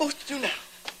what am I supposed to do now?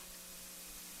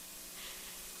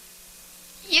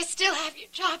 You still have your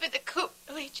job at the coop,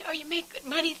 Billy Joe. You make good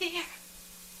money there.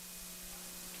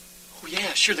 Oh,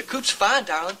 yeah, sure, the coop's fine,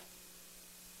 darling.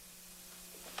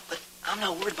 But I'm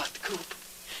not worried about the coop.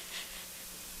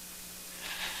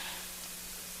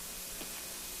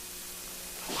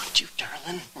 Won't you,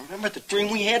 darling? Remember the dream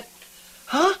we had?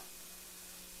 Huh?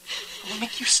 I want to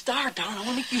make you a star, darling. I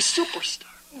want to make you a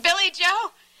superstar. Billy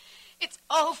Joe, it's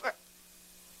over.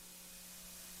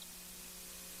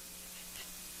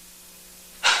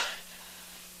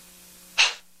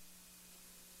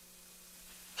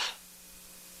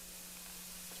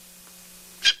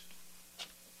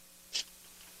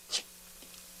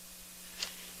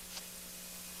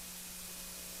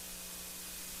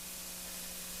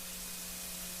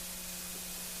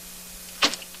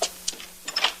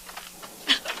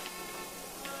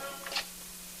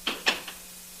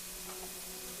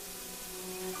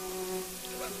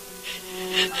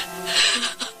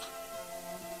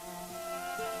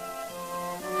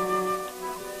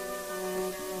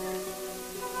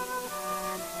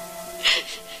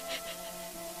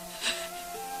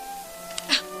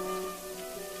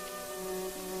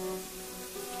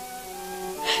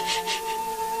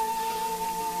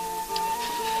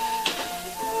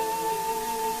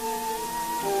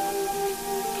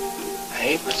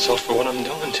 I hate myself for what I'm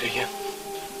doing to you.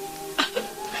 I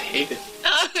hate it.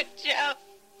 Oh, Joe.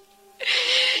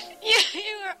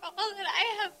 You are all that I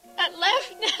have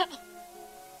left now.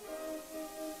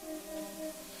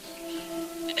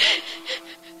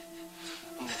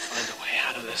 I'm gonna find a way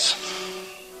out of this.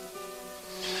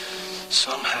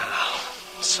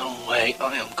 Somehow, some way,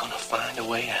 I am gonna find a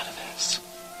way out of this.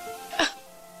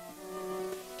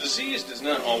 Disease does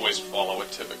not always follow a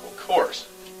typical course.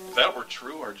 If that were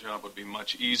true, our job would be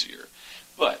much easier.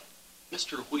 But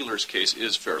Mr. Wheeler's case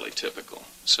is fairly typical,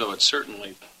 so it's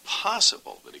certainly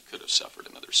possible that he could have suffered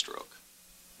another stroke.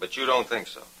 But you don't think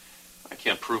so? I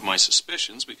can't prove my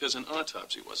suspicions because an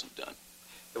autopsy wasn't done.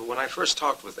 When I first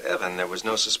talked with Evan, there was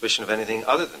no suspicion of anything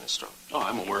other than a stroke. Oh,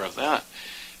 I'm aware of that.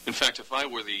 In fact, if I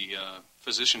were the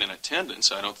physician in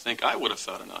attendance, I don't think I would have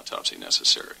thought an autopsy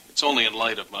necessary. It's only in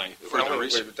light of my further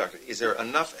research. Wait, Doctor, is there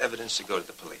enough evidence to go to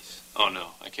the police? Oh, no,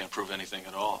 I can't prove anything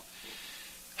at all.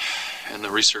 And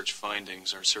the research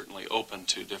findings are certainly open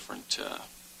to different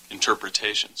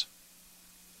interpretations.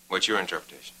 What's your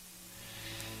interpretation?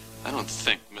 I don't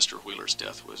think Mr. Wheeler's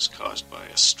death was caused by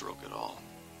a stroke at all.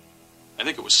 I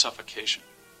think it was suffocation.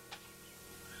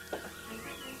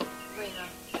 Rena,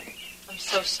 I'm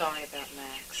so sorry about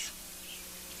Max.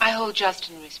 I hold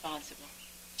Justin responsible.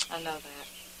 I know that.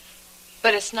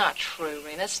 But it's not true,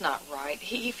 Rena. It's not right.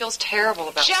 He feels terrible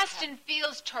about Justin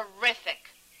feels terrific.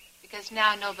 Because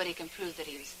now nobody can prove that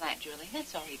he was slant drilling.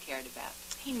 That's all he cared about.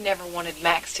 He never wanted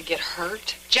Max to get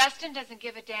hurt. Justin doesn't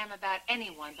give a damn about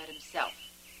anyone but himself.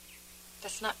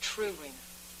 That's not true, Rena.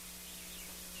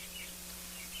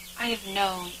 I have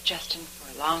known Justin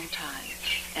for a long time,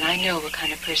 and I know what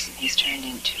kind of person he's turned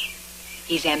into.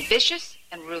 He's ambitious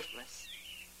and ruthless.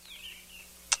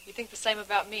 You think the same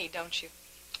about me, don't you?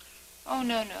 Oh,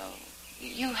 no.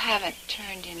 You haven't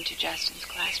turned into Justin's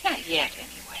class. Not yet,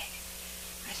 anyway.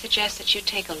 I suggest that you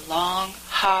take a long,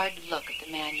 hard look at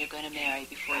the man you're going to marry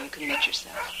before you commit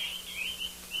yourself.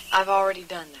 I've already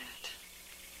done that.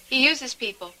 He uses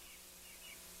people.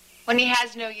 When he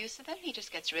has no use of them, he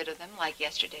just gets rid of them like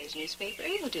yesterday's newspaper.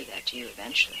 He will do that to you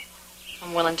eventually.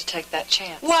 I'm willing to take that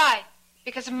chance. Why?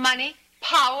 Because of money?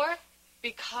 Power?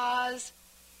 Because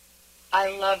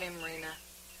I love him, Rena.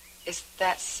 It's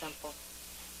that simple.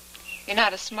 You're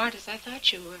not as smart as I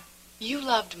thought you were. You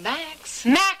loved Max.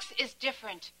 Max is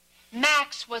different.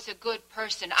 Max was a good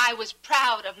person. I was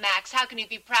proud of Max. How can you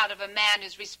be proud of a man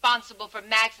who's responsible for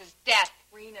Max's death?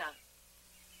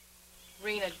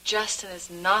 Rena, Justin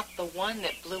is not the one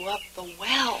that blew up the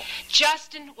well.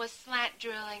 Justin was slant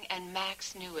drilling, and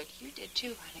Max knew it. You did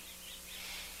too, honey.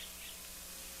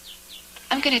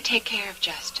 I'm going to take care of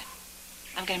Justin.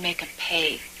 I'm going to make him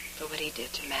pay for what he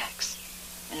did to Max.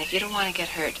 And if you don't want to get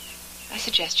hurt, I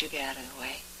suggest you get out of the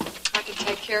way. I can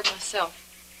take care of myself.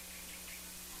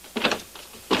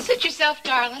 Suit yourself,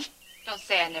 darling. Don't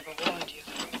say I never warned you.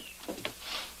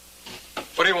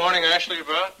 What are you warning Ashley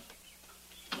about?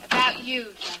 About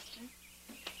you, Justin.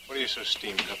 What are you so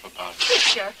steamed up about?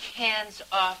 Get your hands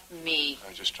off me.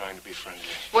 I'm just trying to be friendly.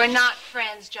 We're not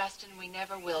friends, Justin. We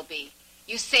never will be.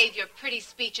 You save your pretty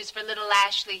speeches for little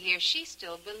Ashley here. She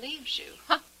still believes you.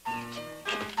 Huh?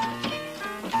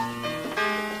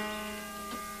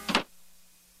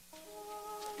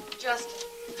 Justin,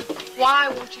 why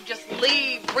won't you just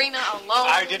leave Rena alone?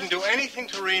 I didn't do anything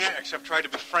to Rena except try to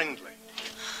be friendly.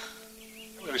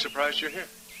 I'm really surprised you're here.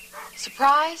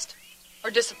 Surprised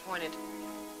or disappointed?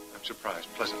 I'm surprised,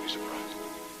 pleasantly surprised.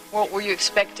 Well, were you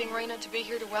expecting Rena to be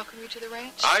here to welcome you to the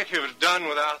ranch? I could have done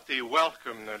without the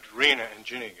welcome that Rena and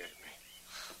Ginny gave me.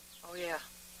 Oh, yeah.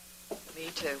 Me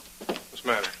too. What's the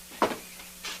matter?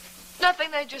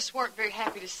 Nothing. They just weren't very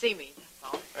happy to see me,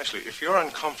 that's all. Ashley, if you're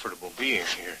uncomfortable being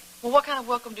here... Well, what kind of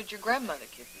welcome did your grandmother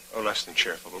give you? Oh, less than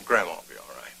cheerful. Well, Grandma will be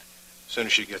all right. As soon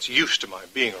as she gets used to my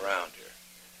being around here.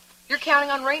 You're counting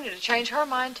on Rena to change her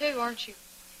mind, too, aren't you?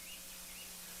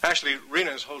 Ashley,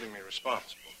 Rena is holding me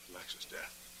responsible for Max's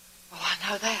death. Well, I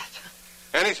know that.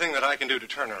 Anything that I can do to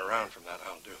turn her around from that,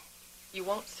 I'll do. You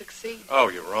won't succeed. Oh,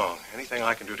 you're wrong. Anything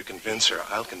I can do to convince her,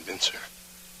 I'll convince her.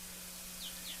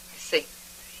 I see.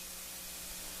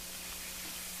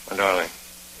 My darling,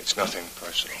 it's nothing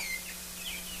personal.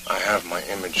 I have my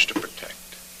image to protect.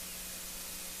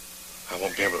 I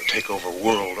won't be able to take over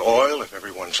World Oil if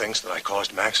everyone thinks that I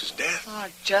caused Max's death. Oh,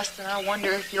 Justin, I wonder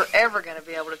if you're ever going to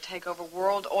be able to take over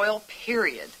World Oil,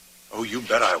 period. Oh, you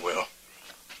bet I will.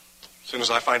 As soon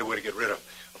as I find a way to get rid of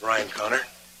Ryan Connor.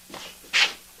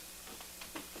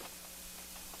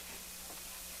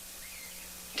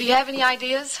 Do you have any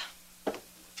ideas?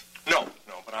 No,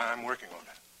 but I'm working on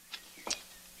it.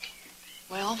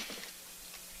 Well,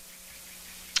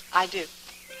 I do.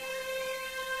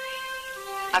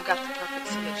 I've got the perfect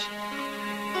solution.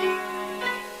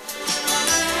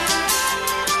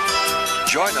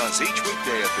 Join us each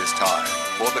weekday at this time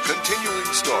for the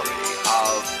continuing story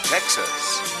of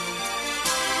Texas.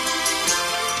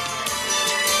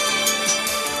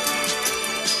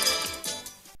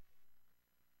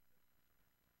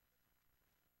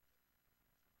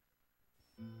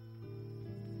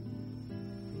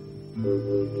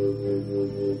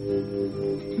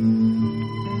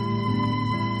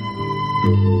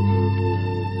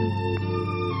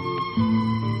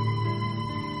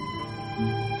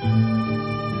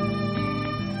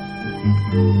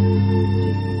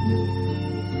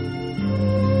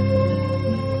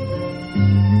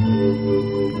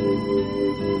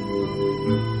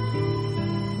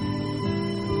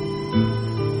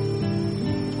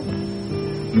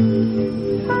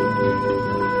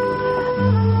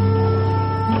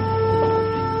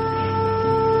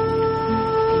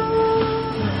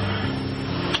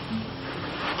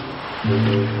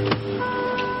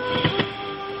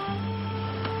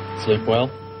 Sleep well?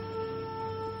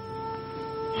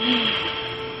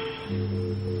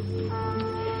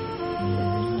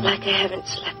 Like I haven't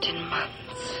slept in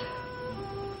months.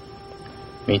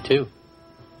 Me too.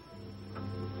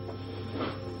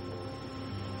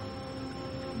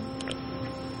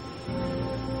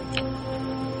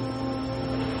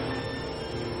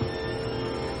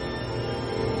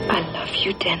 I love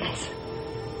you, Dennis.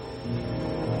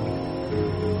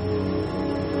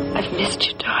 I've missed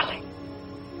you, darling.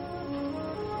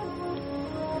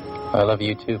 I love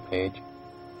you too, Paige.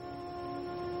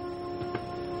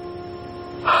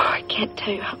 Oh, I can't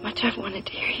tell you how much I've wanted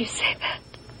to hear you say that.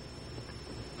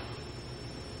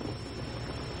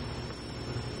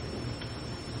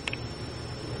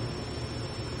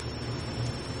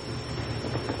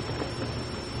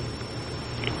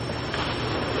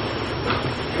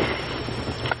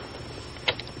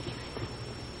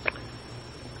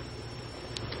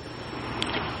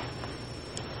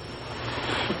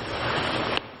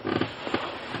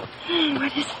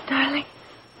 What is it, darling?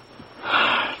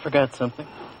 Forgot something.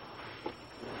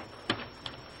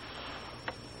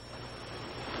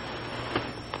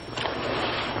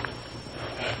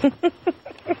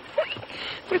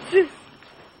 What's this?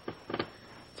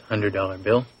 It's a $100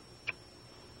 bill.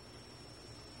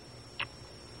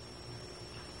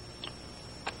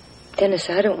 Dennis,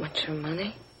 I don't want your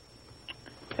money.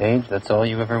 Paige, that's all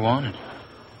you ever wanted.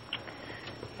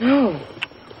 No.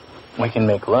 We can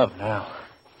make love now.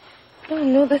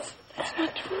 No, that's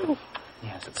not true.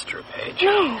 Yes, it's true, Paige.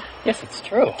 No. Yes, it's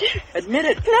true. Admit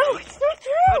it. No, it's not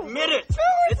true. Admit it. No,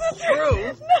 it's not true.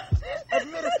 No. Admit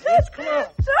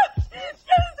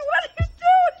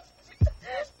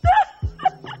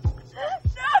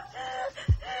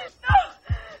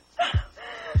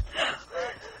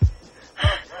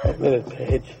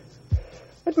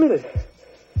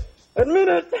Admit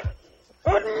it.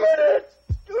 Admit it.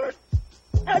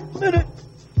 Admit it.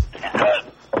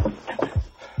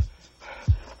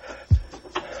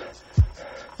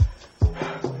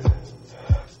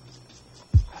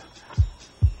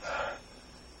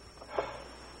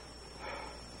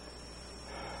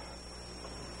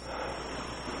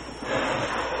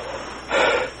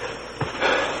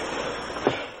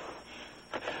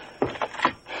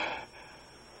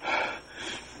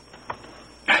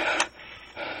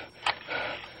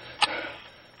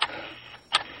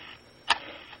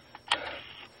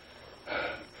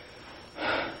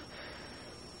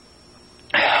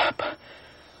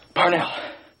 Parnell,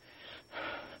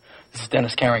 this is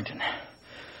Dennis Carrington.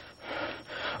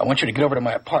 I want you to get over to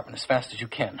my apartment as fast as you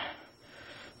can.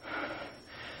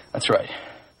 That's right.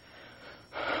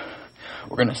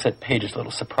 We're going to set Paige's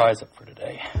little surprise up for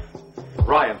today.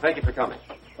 Ryan, thank you for coming.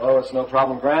 Oh, it's no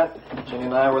problem, Grant. Ginny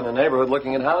and I were in the neighborhood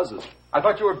looking at houses. I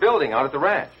thought you were building out at the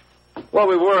ranch. Well,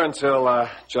 we were until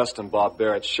Justin bought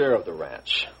Barrett's share of the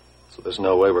ranch. So there's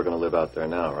no way we're going to live out there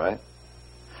now, right?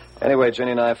 Anyway, Ginny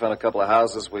and I found a couple of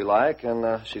houses we like,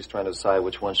 and she's trying to decide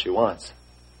which one she wants.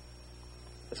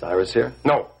 Is Iris here?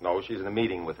 No, she's in a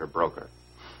meeting with her broker.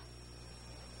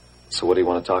 So what do you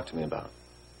want to talk to me about?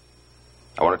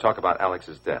 I want to talk about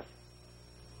Alex's death.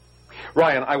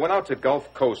 Ryan, I went out to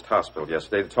Gulf Coast Hospital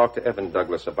yesterday to talk to Evan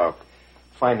Douglas about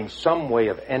finding some way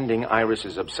of ending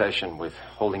Iris's obsession with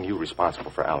holding you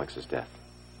responsible for Alex's death.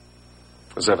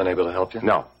 Was Evan able to help you?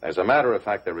 No. As a matter of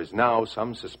fact, there is now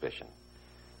some suspicion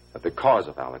that the cause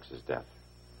of Alex's death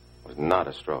was not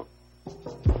a stroke.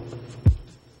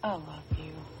 I love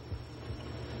you.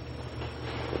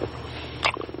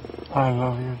 I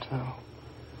love you, too.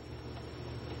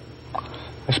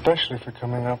 Especially for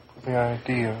coming up with the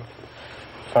idea of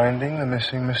finding the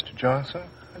missing Mr. Johnson.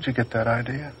 How'd you get that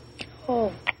idea?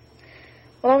 Oh,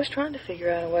 well, I was trying to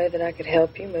figure out a way that I could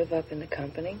help you move up in the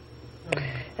company.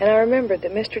 And I remembered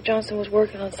that Mr. Johnson was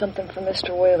working on something for Mr.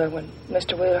 Wheeler when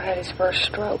Mr. Wheeler had his first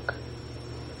stroke.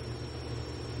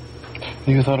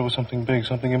 You thought it was something big,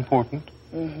 something important?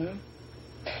 Mm-hmm.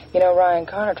 You know, Ryan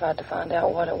Connor tried to find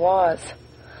out what it was.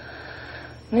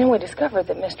 And then we discovered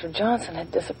that Mr. Johnson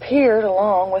had disappeared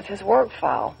along with his work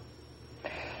file.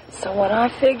 So what I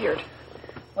figured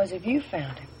was if you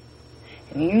found him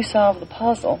and you solved the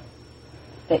puzzle,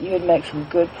 that you would make some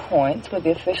good points with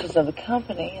the officials of the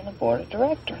company and the board of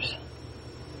directors.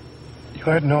 You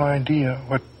had no idea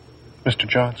what Mr.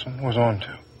 Johnson was on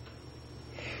to?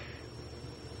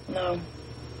 No.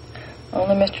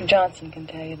 Only Mr. Johnson can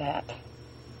tell you that.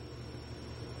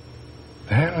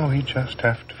 Then we just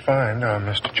have to find our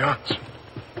Mr. Johnson.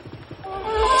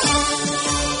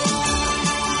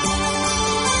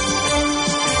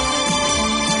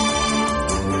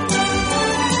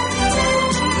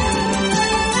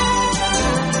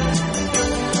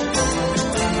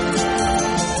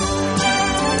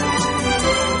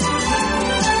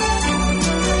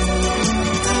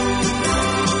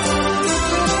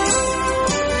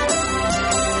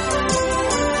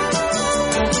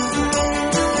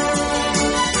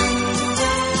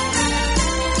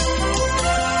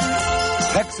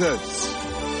 Texas,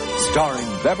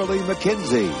 starring Beverly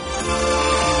McKinsey.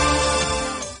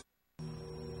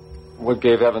 What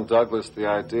gave Evan Douglas the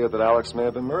idea that Alex may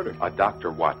have been murdered?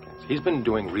 Dr. Watkins. He's been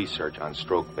doing research on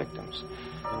stroke victims.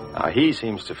 He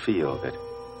seems to feel that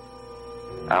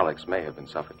Alex may have been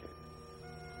suffocated.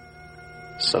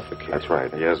 Suffocated? That's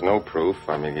right. He has no proof.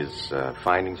 I mean, his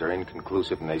findings are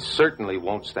inconclusive, and they certainly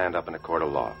won't stand up in a court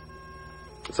of law.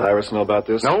 Does Iris know about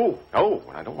this? No.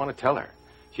 I don't want to tell her.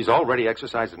 She's already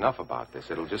exercised enough about this.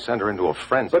 It'll just send her into a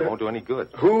frenzy. It won't do any good.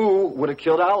 Who would have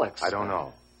killed Alex? I don't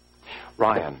know.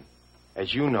 Ryan,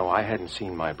 as you know, I hadn't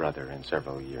seen my brother in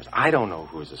several years. I don't know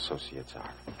who his associates are.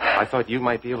 I thought you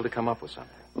might be able to come up with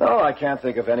something. No, I can't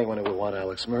think of anyone who would want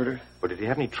Alex murdered. But did he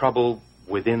have any trouble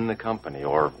within the company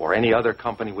or any other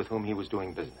company with whom he was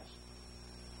doing business?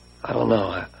 I don't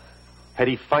know. Had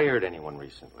he fired anyone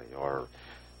recently or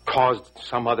caused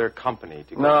some other company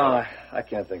to go... No, I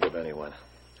can't think of anyone.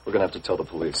 We're going to have to tell the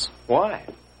police. Why?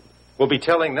 We'll be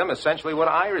telling them essentially what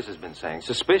Iris has been saying.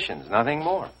 Suspicions, nothing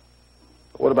more.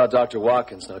 What about Dr.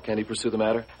 Watkins? Now, can he pursue the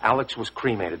matter? Alex was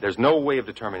cremated. There's no way of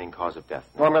determining cause of death.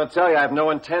 Well, I'm going to tell you, I have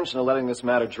no intention of letting this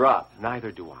matter drop.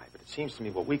 Neither do I. But it seems to me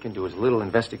what we can do is a little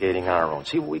investigating on our own.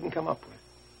 See what we can come up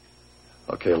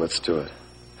with. Okay, let's do it.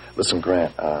 Listen,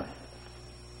 Grant, are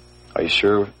you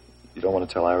sure you don't want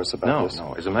to tell Iris about this?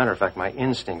 No. As a matter of fact, my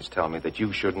instincts tell me that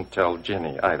you shouldn't tell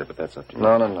Ginny either, but that's up to you.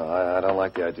 No. I don't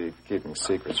like the idea of keeping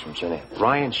secrets from Ginny.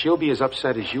 Ryan, she'll be as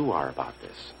upset as you are about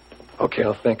this. Okay,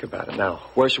 I'll think about it. Now,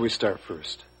 where should we start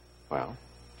first? Well,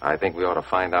 I think we ought to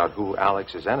find out who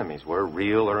Alex's enemies were,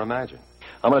 real or imagined.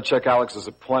 I'm going to check Alex's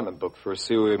appointment book first,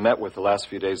 see who he met with the last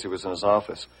few days he was in his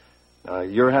office.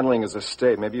 You're handling his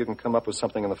estate. Maybe you can come up with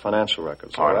something in the financial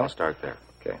records. All right, I'll start there.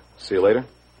 Okay. See you later?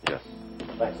 Yes.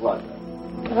 Thanks a lot.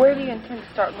 Where do you intend to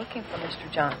start looking for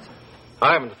Mr. Johnson?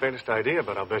 I haven't the faintest idea,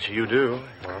 but I'll bet you do.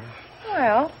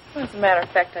 Well, as a matter of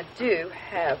fact, I do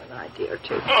have an idea or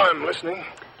two. I'm listening.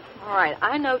 All right,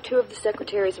 I know 2 of the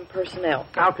secretaries and personnel.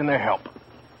 How can they help?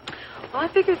 Well, I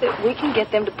figure that we can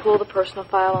get them to pull the personal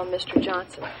file on Mr.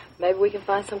 Johnson. Maybe we can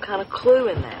find some kind of clue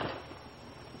in that.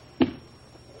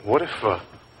 What if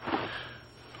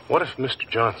Mr.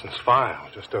 Johnson's file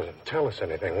just doesn't tell us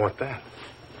anything? What then?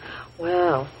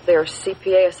 Well, there are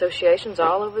CPA associations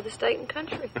all over the state and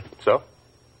country. So?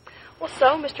 Well,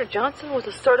 so Mr. Johnson was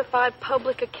a certified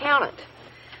public accountant.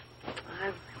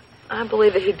 I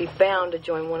believe that he'd be bound to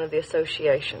join one of the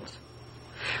associations.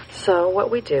 So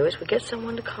what we do is we get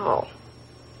someone to call,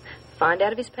 find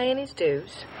out if he's paying his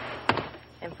dues,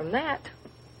 and from that,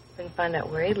 we can find out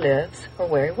where he lives or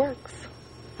where he works.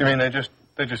 You mean they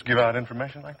just give out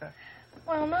information like that?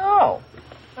 Well, no.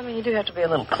 I mean, you do have to be a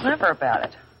little clever about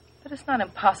it. But it's not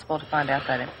impossible to find out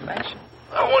that information.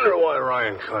 I wonder why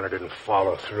Ryan Connor didn't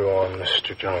follow through on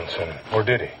Mr. Johnson. Or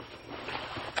did he?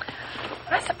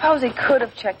 I suppose he could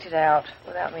have checked it out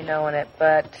without me knowing it,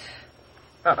 but...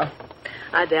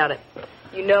 I doubt it.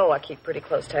 You know I keep pretty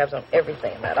close tabs on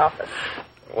everything in that office.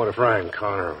 What if Ryan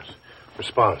Connor was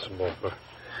responsible for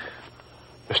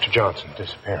Mr. Johnson's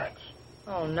disappearance?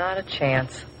 Oh, not a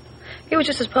chance. He was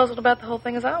just as puzzled about the whole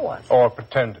thing as I was. Or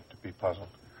pretended to be puzzled.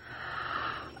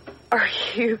 Are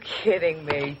you kidding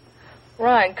me?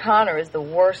 Ryan Connor is the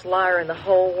worst liar in the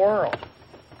whole world.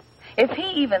 If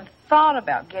he even thought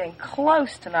about getting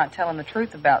close to not telling the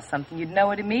truth about something, you'd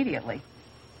know it immediately.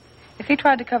 If he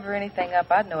tried to cover anything up,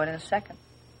 I'd know it in a second.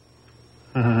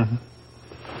 Mm-hmm.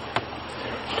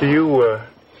 Do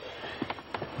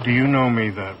you know me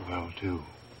that well, too?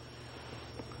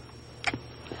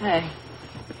 Hey,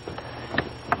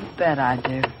 you bet I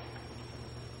do.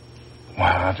 Well,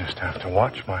 I'll just have to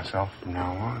watch myself from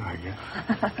now on, I guess.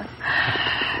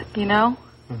 You know,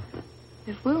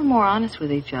 if we were more honest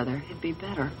with each other, it'd be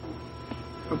better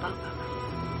for both of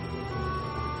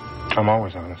us. I'm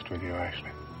always honest with you, Ashley.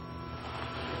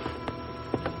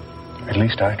 At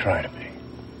least I try to be.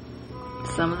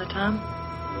 Some of the time?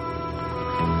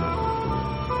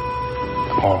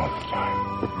 All of the time.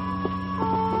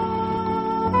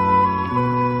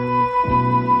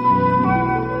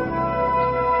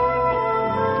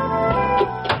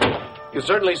 You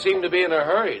certainly seem to be in a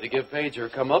hurry to give Paige her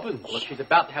comeuppance. Well, she's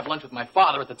about to have lunch with my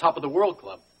father at the top of the World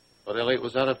Club. But Elliot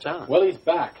was out of town. Well, he's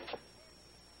back.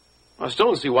 I still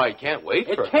don't see why he can't wait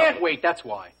for It can't wait, that's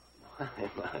why.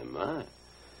 My.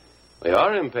 We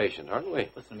are impatient, aren't we?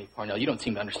 Listen to me, Parnell, you don't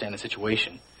seem to understand the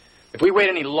situation. If we wait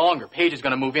any longer, Paige is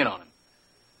going to move in on him.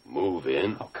 Move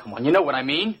in? Oh, come on, you know what I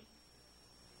mean.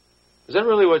 Is that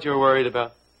really what you're worried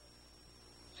about?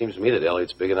 Seems to me that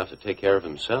Elliot's big enough to take care of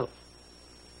himself.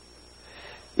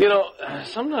 You know,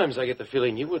 sometimes I get the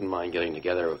feeling you wouldn't mind getting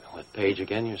together with Paige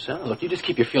again yourself. Look, you just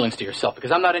keep your feelings to yourself,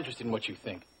 because I'm not interested in what you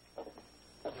think.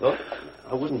 Look,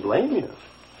 I wouldn't blame you.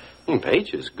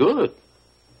 Paige is good.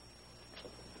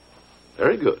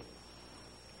 Very good.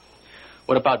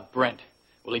 What about Brent?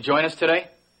 Will he join us today?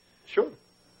 Sure.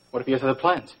 What if he has other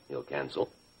plans? He'll cancel.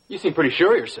 You seem pretty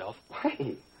sure of yourself.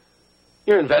 Hey,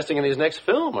 you're investing in his next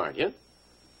film, aren't you?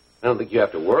 I don't think you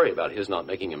have to worry about his not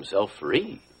making himself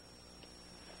free.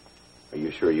 Are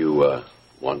you sure you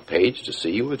want Paige to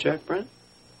see you with Jack Brent?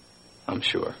 I'm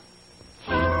sure.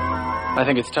 I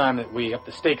think it's time that we up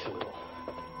the stakes a little.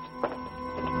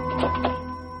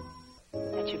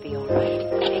 That should be all right.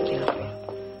 Thank you.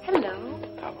 Hello.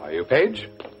 How are you, Paige?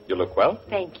 You look well.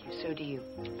 Thank you. So do you.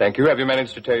 Thank you. Have you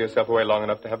managed to tear yourself away long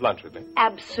enough to have lunch with me?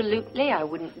 Absolutely. I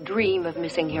wouldn't dream of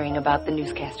missing hearing about the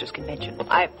newscasters' convention.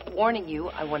 I'm warning you,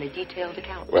 I want a detailed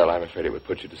account. Well, I'm afraid it would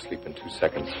put you to sleep in 2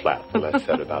 seconds flat. The less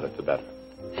said about it, the better.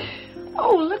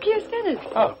 Oh, look, here's Dennis.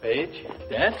 Oh, Paige.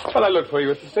 Dennis? Well, I looked for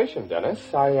you at the station, Dennis.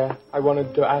 I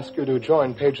wanted to ask you to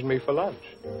join Paige and me for lunch.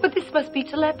 But this must be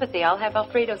telepathy. I'll have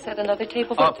Alfredo set another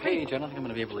table for Paige, I don't think I'm going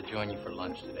to be able to join you for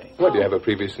lunch today. What, do you have a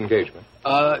previous engagement?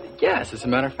 Yes, as a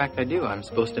matter of fact, I do. I'm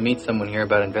supposed to meet someone here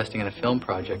about investing in a film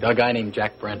project. A guy named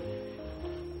Jack Brent.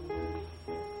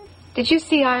 Did you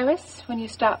see Iris when you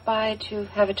stopped by to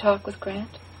have a talk with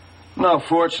Grant? No,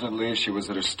 fortunately, she was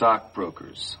at her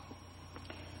stockbroker's.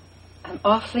 I'm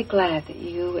awfully glad that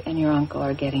you and your uncle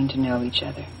are getting to know each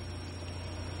other.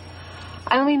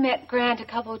 I only met Grant a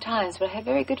couple of times, but I had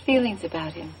very good feelings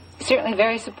about him. He's certainly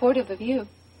very supportive of you.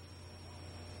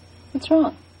 What's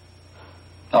wrong?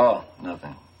 Oh,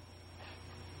 nothing.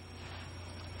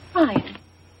 Ryan,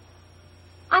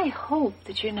 I hope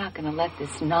that you're not going to let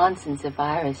this nonsense of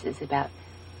Iris's about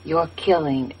your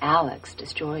killing Alex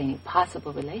destroy any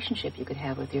possible relationship you could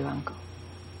have with your uncle.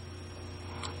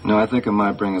 No, I think it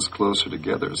might bring us closer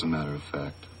together, as a matter of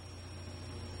fact.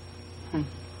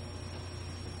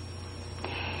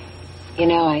 You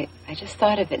know, I just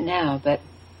thought of it now, but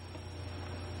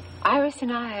Iris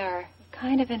and I are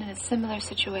kind of in a similar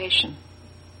situation.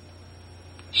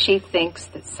 She thinks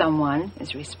that someone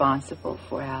is responsible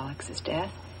for Alex's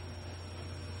death,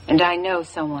 and I know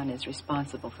someone is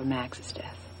responsible for Max's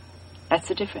death. That's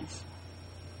the difference.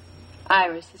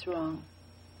 Iris is wrong.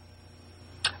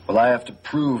 Well, I have to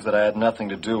prove that I had nothing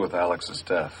to do with Alex's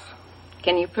death.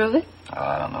 Can you prove it? Oh,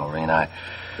 I don't know, Rena.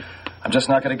 I'm just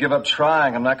not going to give up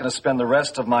trying. I'm not going to spend the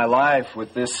rest of my life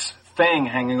with this thing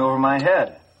hanging over my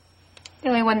head. The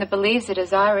only one that believes it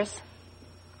is Iris.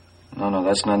 No,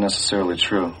 that's not necessarily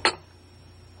true.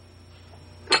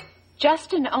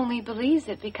 Justin only believes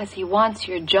it because he wants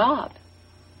your job.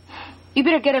 You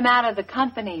better get him out of the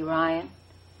company, Ryan.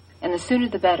 And the sooner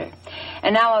the better.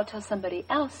 And now I'll tell somebody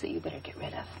else that you better get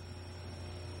rid of.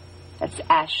 That's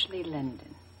Ashley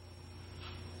Linden.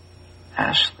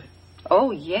 Ashley?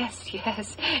 Oh, yes.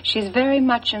 She's very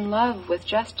much in love with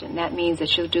Justin. That means that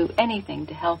she'll do anything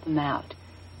to help him out,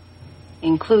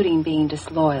 including being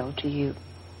disloyal to you.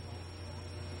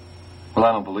 Well,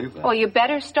 I don't believe that. Well, you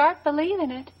better start believing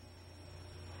it.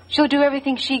 She'll do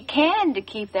everything she can to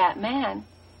keep that man.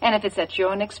 And if it's at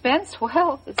your own expense,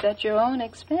 well, it's at your own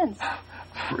expense.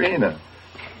 Rena.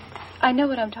 I know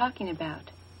what I'm talking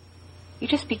about. You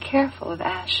just be careful of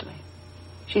Ashley.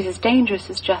 She's as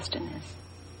dangerous as Justin is.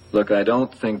 Look, I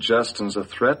don't think Justin's a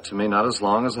threat to me, not as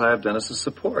long as I have Dennis's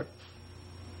support.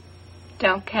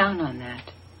 Don't count on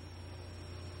that.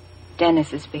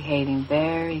 Dennis is behaving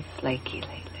very flaky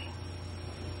lately.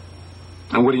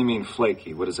 And what do you mean,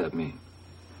 flaky? What does that mean?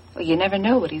 Well, you never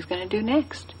know what he's going to do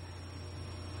next.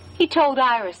 He told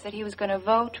Iris that he was going to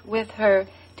vote with her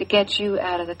to get you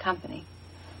out of the company.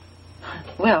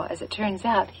 Well, as it turns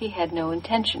out, he had no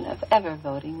intention of ever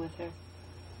voting with her.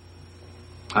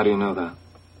 How do you know that?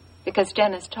 Because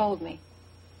Dennis told me.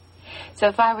 So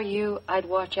if I were you, I'd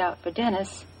watch out for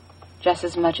Dennis just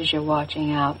as much as you're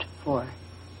watching out for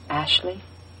Ashley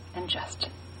and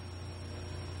Justin.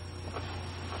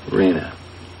 Rena,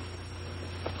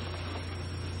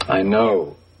 I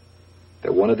know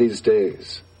that one of these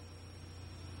days,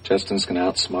 Justin's going to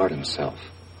outsmart himself.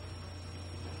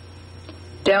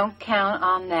 Don't count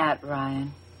on that,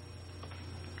 Ryan.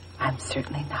 I'm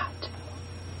certainly not.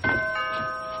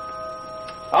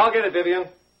 I'll get it, Vivian.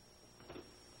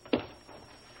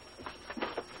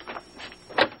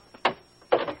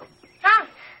 Hi.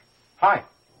 Hi.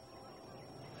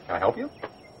 Can I help you?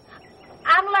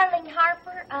 I'm Lurleen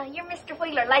Harper. You're Mr.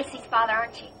 Wheeler, Lacey's father,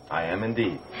 aren't you? I am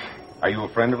indeed. Are you a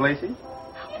friend of Lacey?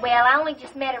 Well, I only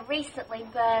just met her recently,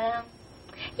 but,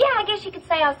 yeah, I guess you could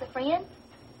say I was a friend.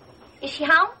 Is she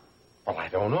home? Well, I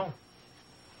don't know.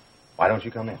 Why don't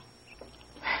you come in?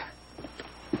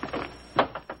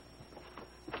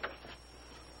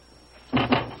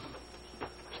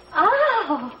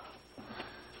 Oh.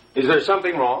 Is there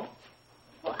something wrong?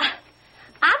 Well,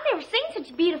 I've never seen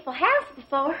such a beautiful house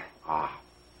before. Ah.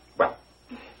 Well,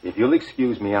 if you'll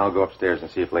excuse me, I'll go upstairs and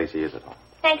see if Lacey is at home.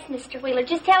 Thanks, Mr. Wheeler.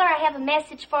 Just tell her I have a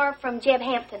message for her from Jeb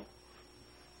Hampton.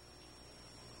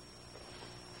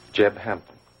 Jeb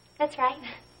Hampton. That's right.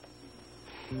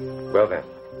 Well, then,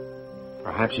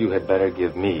 perhaps you had better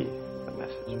give me a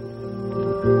message.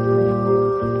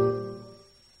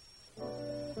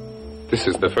 This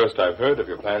is the first I've heard of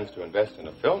your plans to invest in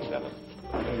a film, Dennis.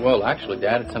 Well, actually,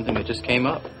 Dad, it's something that just came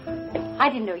up. I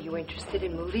didn't know you were interested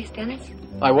in movies, Dennis.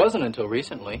 I wasn't until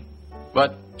recently.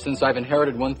 But since I've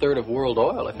inherited 1/3 of World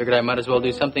Oil, I figured I might as well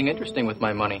do something interesting with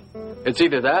my money. It's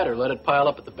either that or let it pile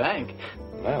up at the bank.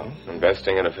 Well,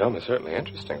 investing in a film is certainly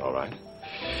interesting, all right.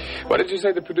 What did you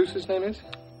say the producer's name is?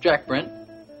 Jack Brent.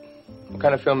 What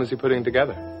kind of film is he putting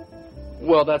together?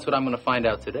 Well, that's what I'm going to find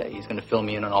out today. He's going to fill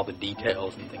me in on all the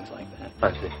details and things like that.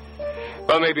 I see.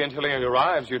 Well, maybe until he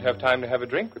arrives, you'd have time to have a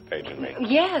drink with Paige and me.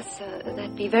 Yes,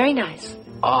 that'd be very nice.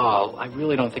 Oh, I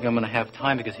really don't think I'm going to have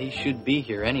time because he should be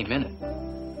here any minute.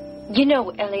 You know,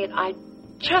 Elliot, I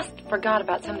just forgot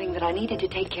about something that I needed to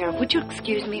take care of. Would you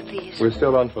excuse me, please? We're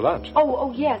still on for lunch.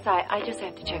 Oh, yes. I just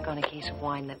have to check on a case of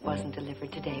wine that wasn't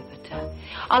delivered today. But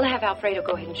I'll have Alfredo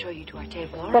go ahead and show you to our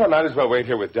table, all right? Well, I might as well wait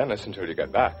here with Dennis until you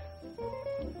get back.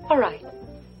 All right.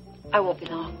 I won't be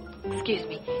long. Excuse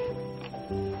me.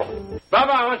 Bubba,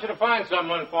 I want you to find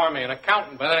someone for me, an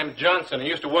accountant by the name of Johnson. He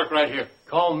used to work right here.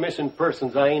 Call missing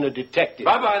persons. I ain't a detective.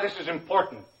 Bubba, this is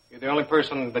important. You're the only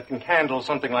person that can handle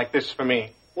something like this for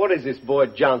me. What is this boy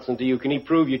Johnson to you? Can he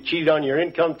prove you cheated on your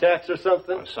income tax or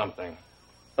something? Or something.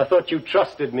 I thought you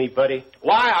trusted me, buddy.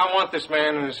 Why I want this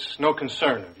man is no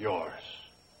concern of yours.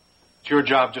 It's your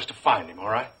job just to find him, all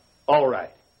right? All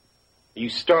right. You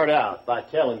start out by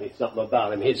telling me something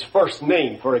about him. His first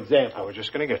name, for example. I was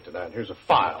just going to get to that. Here's a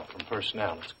file from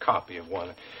Personnel. It's a copy of one.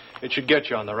 It should get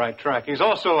you on the right track. He's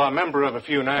also a member of a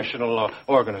few national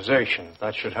organizations.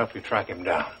 That should help you track him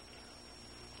down.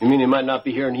 You mean he might not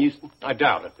be here in Houston? I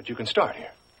doubt it, but you can start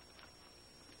here.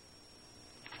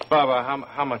 Baba,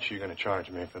 how much are you going to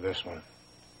charge me for this one?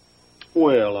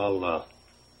 Well,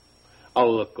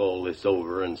 I'll look all this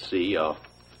over and see. I'll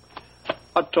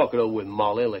talk it over with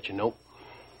Molly and let you know.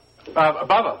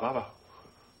 Baba.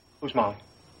 Who's Molly?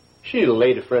 She's a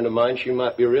lady friend of mine. She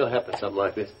might be real happy with something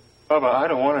like this. Baba, I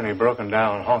don't want any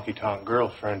broken-down, honky-tonk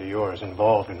girlfriend of yours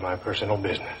involved in my personal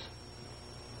business.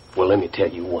 Well, let me tell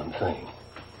you one thing.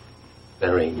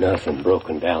 There ain't nothing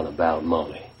broken down about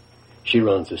Molly. She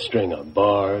runs a string of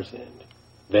bars and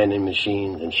vending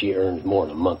machines, and she earns more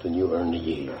in a month than you earn a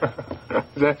year.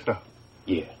 Is that so?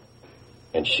 Yeah.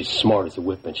 And she's smart as a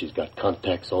whip, and she's got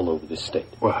contacts all over the state.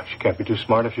 Well, she can't be too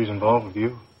smart if she's involved with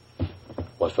you.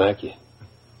 Well, thank you.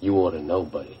 You ought to know,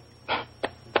 buddy.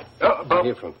 Bubba,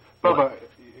 hear from... Bubba,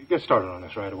 get started on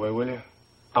this right away, will you?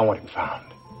 I want him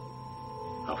found.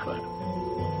 I'll find him.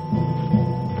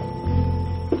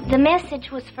 The message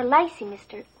was for Lacey,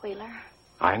 Mr. Wheeler.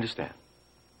 I understand.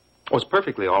 Oh, it's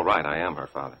perfectly all right. I am her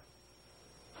father.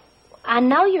 I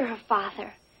know you're her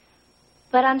father.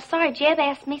 But I'm sorry, Jeb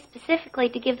asked me specifically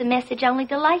to give the message only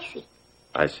to Lacey.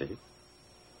 I see.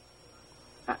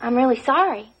 I'm really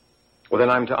sorry. Well, then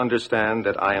I'm to understand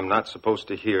that I am not supposed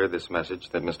to hear this message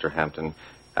that Mr. Hampton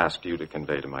asked you to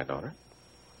convey to my daughter?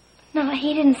 No,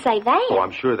 he didn't say that. Oh,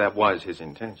 I'm sure that was his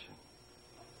intention.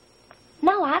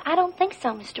 No, I don't think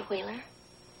so, Mr. Wheeler.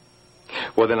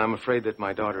 Well, then I'm afraid that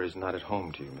my daughter is not at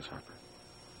home to you, Miss Harper.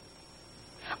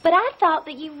 But I thought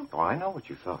that you... Oh, I know what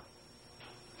you thought.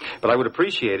 But I would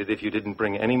appreciate it if you didn't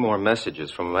bring any more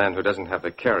messages from a man who doesn't have the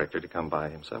character to come by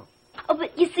himself. Oh,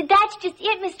 but you see, that's just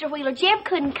it, Mr. Wheeler. Jeb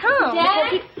couldn't come.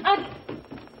 Dad?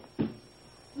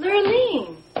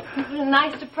 Lurleen. What a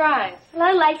nice surprise.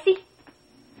 Hello, Lacey.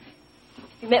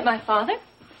 You met my father?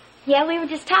 Yeah, we were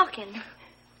just talking.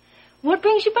 What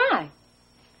brings you by?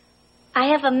 I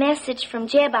have a message from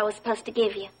Jeb I was supposed to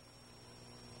give you.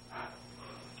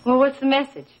 Well, what's the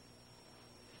message?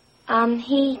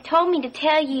 He told me to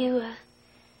tell you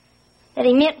that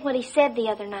he meant what he said the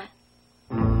other night.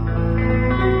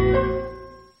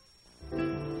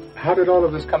 How did all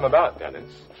of this come about,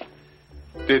 Dennis?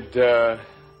 Did,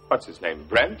 what's his name,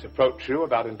 Brent, approach you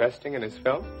about investing in his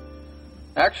film?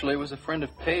 Actually, it was a friend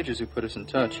of Page's who put us in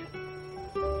touch.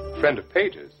 Friend of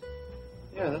Page's?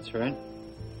 Yeah, that's right.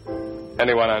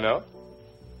 Anyone I know?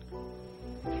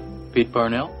 Pete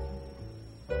Parnell?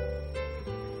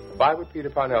 Why would Peter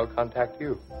Parnell contact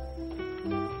you?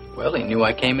 Well, he knew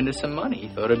I came into some money. He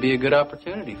thought it'd be a good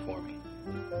opportunity for me.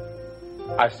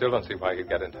 I still don't see why he'd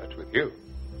get in touch with you.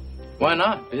 Why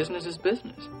not? Business is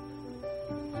business.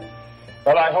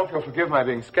 Well, I hope you'll forgive my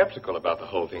being skeptical about the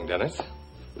whole thing, Dennis.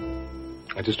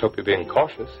 I just hope you're being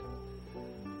cautious.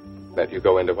 That you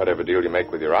go into whatever deal you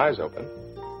make with your eyes open.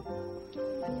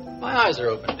 My eyes are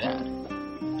open, Dad.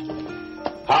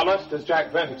 How much does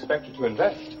Jack Brent expect you to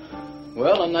invest?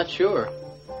 Well, I'm not sure.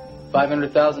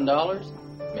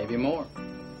 $500,000? Maybe more.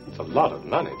 It's a lot of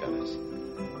money, Dennis.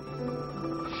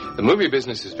 The movie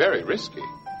business is very risky.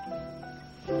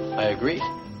 I agree.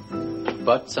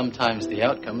 But sometimes the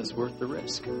outcome is worth the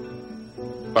risk.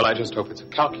 Well, I just hope it's a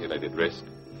calculated risk.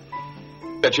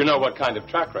 That you know what kind of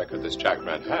track record this Jack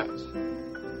Brent has.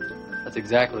 That's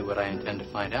exactly what I intend to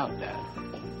find out, Dad.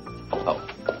 Oh,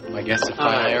 I guess it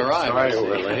finally arrived. Sorry,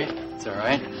 Willie. It's all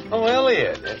right. Oh,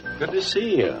 Elliot. Good to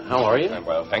see you. How are you? I'm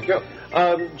well, thank you.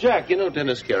 Jack, you know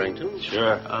Dennis Carrington?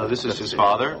 Sure. This is his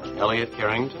father, Elliot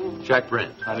Carrington. Jack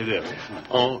Brent. How do you do?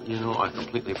 Oh, you know, I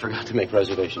completely forgot to make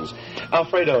reservations.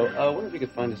 Alfredo, wonder if you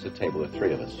could find us a table, the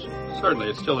three of us. Certainly.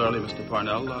 It's still early, Mr.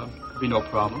 Parnell. Be no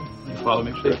problem. You follow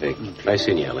me, please? Terrific. Nice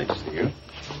seeing you, Elliot. See you.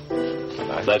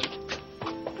 My pleasure.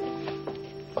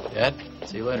 Dad,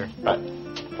 see you later. Right.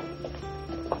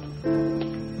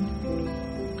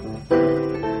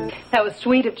 That was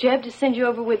sweet of Jeb to send you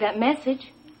over with that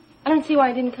message. I don't see why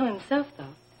he didn't come himself,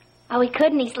 though. Oh, he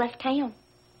couldn't. He's left town.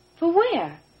 For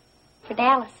where? For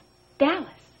Dallas. Dallas.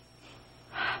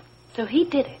 So he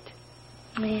did it.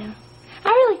 Yeah. I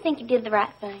really think he did the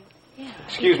right thing. Yeah.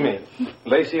 Excuse me.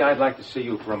 Lacey, I'd like to see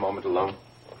you for a moment alone.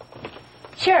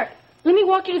 Sure. Let me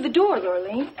walk you to the door,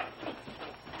 Lorraine.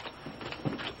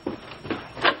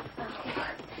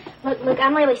 Look,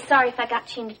 I'm really sorry if I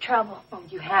got you into trouble. Oh,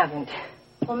 you haven't.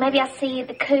 Well, maybe I'll see you at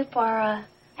the coop or out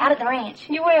at the ranch.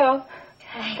 You will.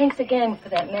 Okay. Thanks again for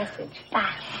that message.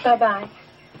 Bye. Bye-bye.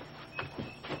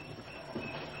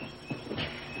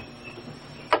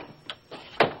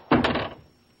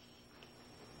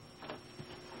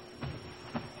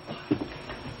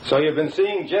 So you've been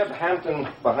seeing Jeb Hampton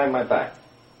behind my back.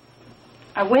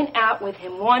 I went out with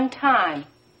him one time.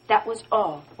 That was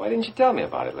all. Why didn't you tell me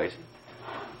about it, Lacey?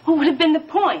 What would have been the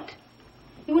point?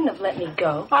 You wouldn't have let me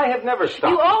go. I have never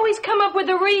stopped. You always come up with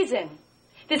a reason.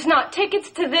 If it's not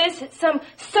tickets to this, it's some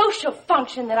social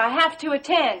function that I have to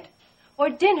attend. Or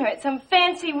dinner at some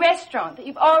fancy restaurant that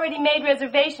you've already made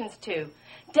reservations to.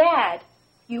 Dad,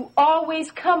 you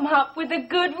always come up with a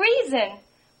good reason.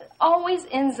 It always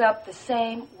ends up the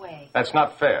same way. That's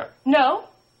not fair. No?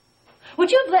 Would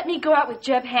you have let me go out with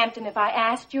Jeb Hampton if I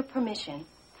asked your permission?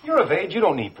 You're of age. You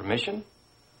don't need permission.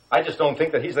 I just don't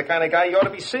think that he's the kind of guy you ought to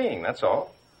be seeing, that's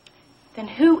all. Then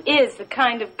who is the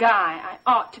kind of guy I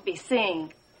ought to be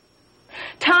seeing?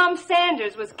 Tom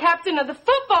Sanders was captain of the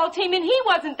football team, and he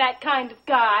wasn't that kind of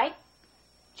guy.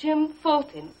 Jim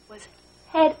Fulton was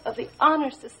head of the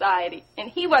Honor Society, and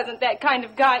he wasn't that kind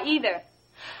of guy either.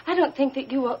 I don't think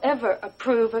that you will ever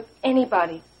approve of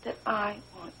anybody that I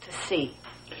want to see.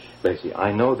 Lacey,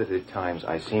 I know that at times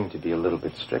I seem to be a little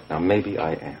bit strict. Now, maybe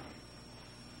I am.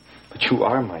 But you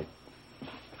are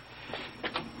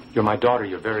You're my daughter.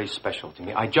 You're very special to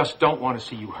me. I just don't want to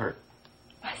see you hurt.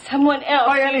 By someone else.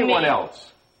 By anyone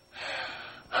else.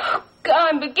 Oh, God,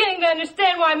 I'm beginning to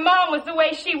understand why Mom was the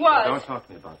way she was. Don't talk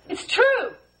to me about that. It's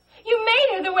true. You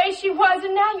made her the way she was,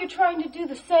 and now you're trying to do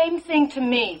the same thing to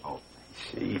me. Oh,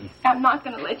 see. I'm not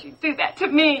going to let you do that to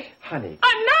me. Honey.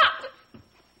 I'm not!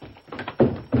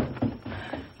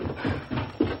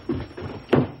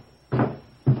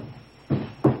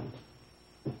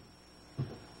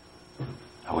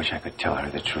 I wish I could tell her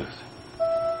the truth.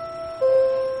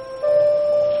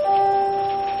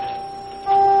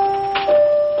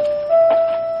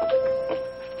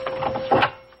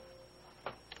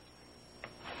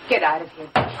 Get out of here.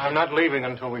 I'm not leaving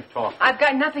until we've talked. I've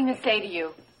got nothing to say to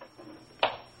you.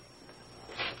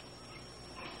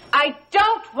 I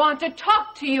don't want to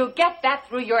talk to you. Get that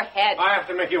through your head. I have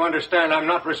to make you understand I'm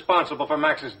not responsible for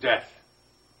Max's death.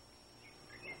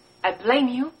 I blame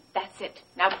you. That's it.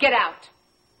 Now get out.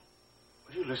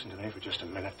 Would you listen to me for just a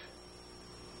minute?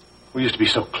 We used to be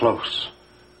so close.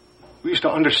 We used to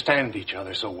understand each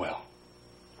other so well.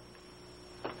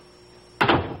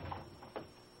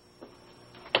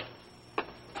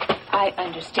 I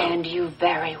understand you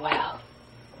very well.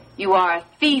 You are a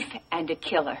thief and a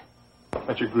killer.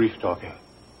 That's your grief talking.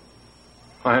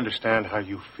 I understand how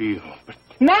you feel, but...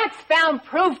 Max found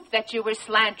proof that you were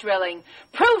slant drilling.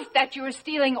 Proof that you were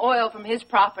stealing oil from his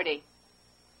property.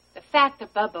 The fact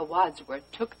that Bubba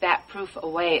Wadsworth took that proof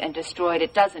away and destroyed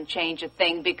it doesn't change a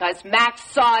thing because Max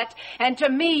saw it, and to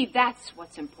me, that's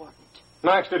what's important.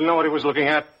 Max didn't know what he was looking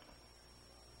at.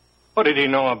 What did he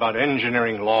know about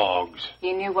engineering logs?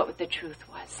 He knew what the truth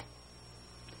was.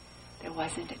 There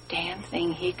wasn't a damn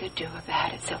thing he could do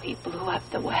about it, so he blew up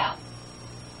the well.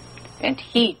 And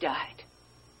he died.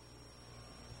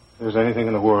 If there was anything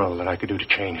in the world that I could do to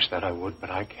change that, I would, but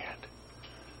I can't.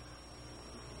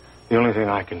 The only thing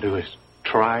I can do is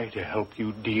try to help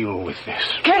you deal with this.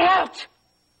 Get out!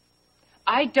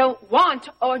 I don't want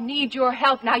or need your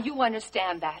help. Now, you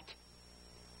understand that.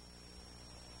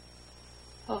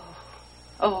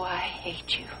 Oh, I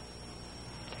hate you.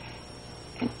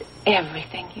 And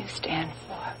everything you stand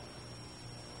for.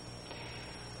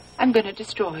 I'm going to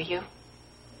destroy you.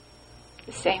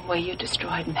 The same way you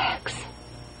destroyed Max.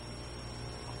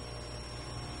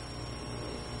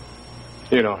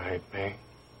 You don't hate me.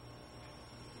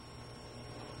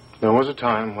 There was a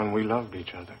time when we loved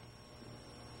each other.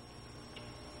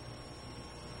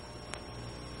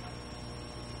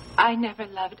 I never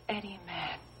loved any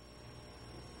man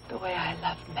the way I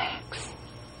loved Max.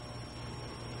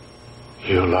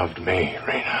 You loved me,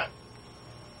 Raina.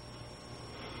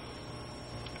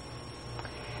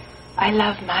 I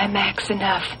love my Max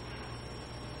enough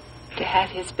to have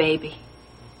his baby.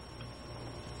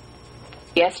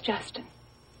 Yes, Justin.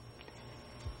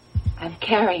 I'm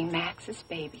carrying Max's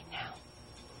baby now.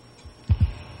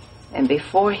 And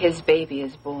before his baby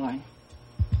is born,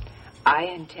 I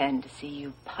intend to see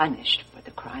you punished for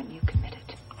the crime you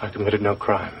committed. I committed no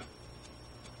crime.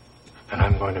 And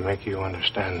I'm going to make you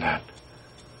understand that.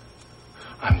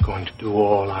 I'm going to do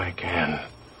all I can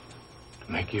to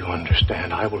make you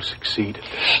understand. I will succeed at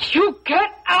this. You get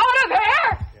out of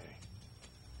here! Okay.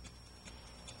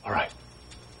 All right.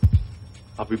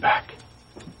 I'll be back.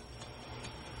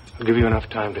 I'll give you enough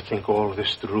time to think all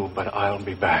this through, but I'll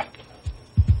be back.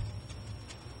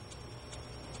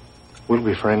 We'll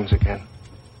be friends again.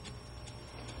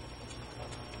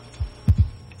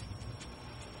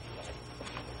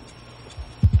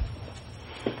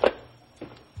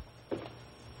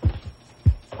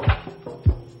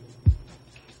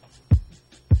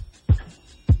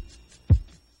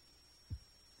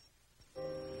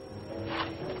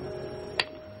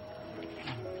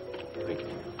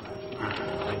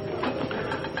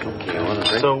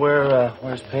 So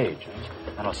where's Paige?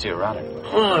 I don't see her around anymore.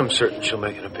 Well, I'm certain she'll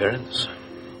make an appearance.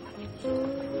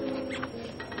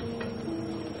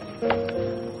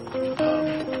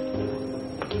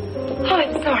 Oh,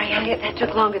 I'm sorry, Elliot. That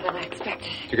took longer than I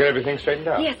expected. Did you get everything straightened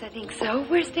out? Yes, I think so.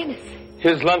 Where's Dennis?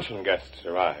 His luncheon guests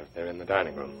arrived. They're in the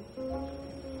dining room.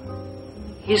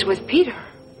 He's with Peter.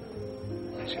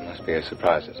 She must be as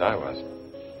surprised as I was.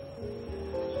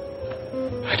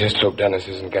 I just hope Dennis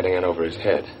isn't getting in over his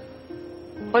head.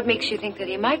 What makes you think that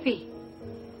he might be?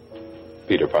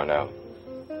 Peter Parnell.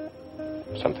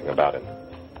 Something about him.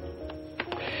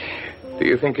 Do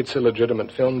you think it's a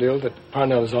legitimate film deal that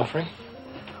Parnell is offering?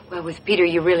 Well, with Peter,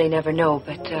 you really never know,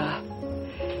 but,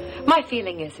 my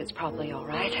feeling is it's probably all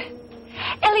right.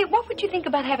 Elliot, what would you think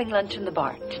about having lunch in the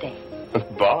bar today?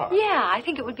 Bar? Yeah, I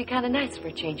think it would be kind of nice for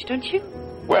a change, don't you?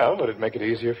 Well, would it make it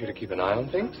easier for you to keep an eye on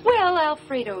things? Well,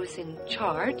 Alfredo's in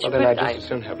charge, Well, then but I'd just as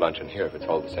soon have luncheon here if it's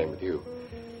all the same with you.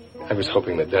 I was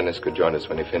hoping that Dennis could join us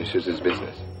when he finishes his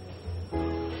business.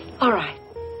 All right.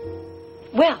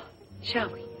 Well, shall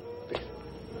we?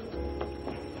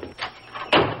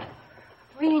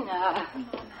 Rena.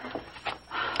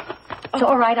 It's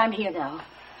all right, I'm here now.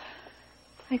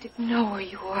 I didn't know where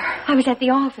you were. I was at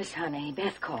the office, honey.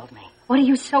 Beth called me. What are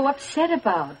you so upset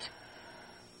about?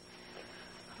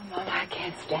 Oh, Mama, I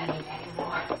can't stand it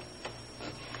anymore.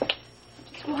 I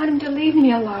just want him to leave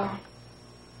me alone.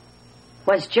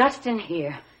 Was Justin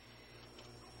here?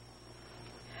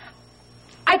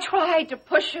 I tried to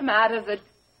push him out of the...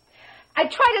 I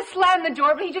tried to slam the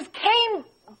door, but he just came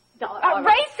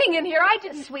racing in here. I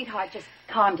didn't... Sweetheart, just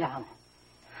calm down.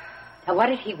 Now, what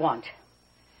did he want?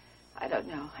 I don't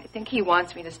know. I think he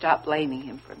wants me to stop blaming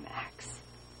him for Max.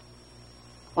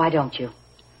 Why don't you?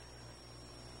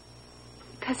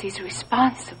 Because he's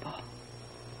responsible.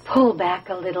 Pull back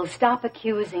a little, stop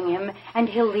accusing him, and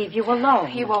he'll leave you alone.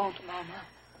 He won't, Mama.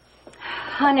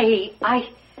 Honey,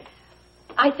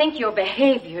 I think your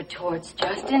behavior towards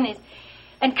Justin is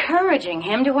encouraging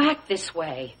him to act this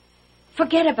way.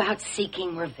 Forget about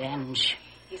seeking revenge.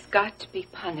 He's got to be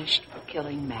punished for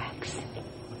killing Max.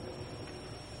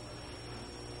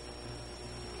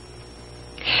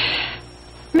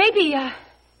 Maybe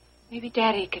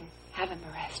Daddy can have him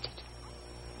arrested.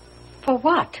 For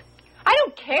what? I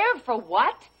don't care for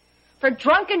what. For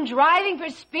drunken driving, for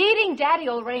speeding, Daddy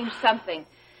will arrange something.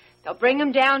 They'll bring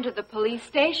him down to the police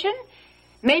station.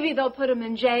 Maybe they'll put him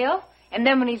in jail. And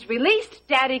then when he's released,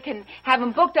 Daddy can have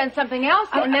him booked on something else.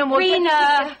 And then we'll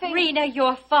Rena,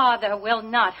 your father will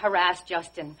not harass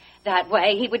Justin that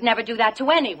way. He would never do that to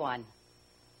anyone.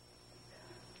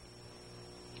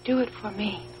 Do it for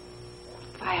me,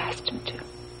 if I asked him to.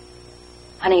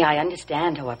 Honey, I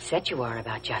understand how upset you are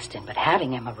about Justin, but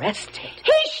having him arrested...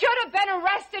 He should have been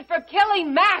arrested for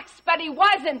killing Max, but he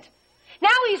wasn't. Now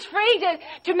he's free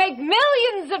to make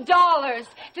millions of dollars,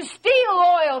 to steal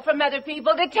oil from other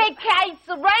people, to take Kate's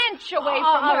ranch away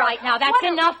from her. All right, now, that's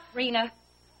enough, Rena.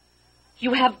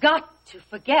 You have got to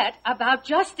forget about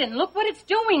Justin. Look what it's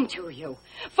doing to you.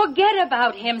 Forget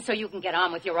about him so you can get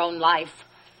on with your own life.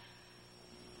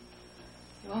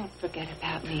 He won't forget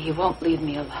about me. He won't leave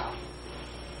me alone.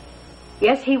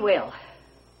 Yes, he will.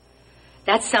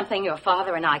 That's something your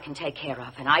father and I can take care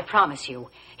of, and I promise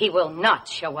you, he will not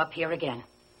show up here again.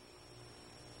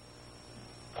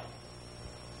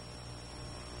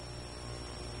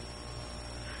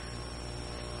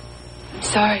 I'm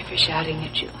sorry for shouting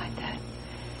at you like that.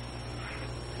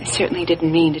 I certainly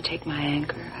didn't mean to take my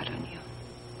anger out on you.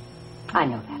 I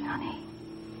know that, honey.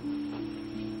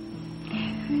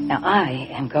 Now, I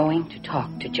am going to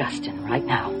talk to Justin right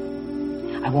now.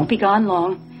 I won't be gone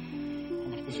long.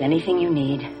 And if there's anything you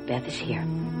need, Beth is here.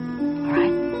 All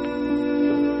right?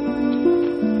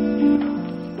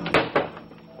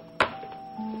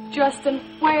 Justin,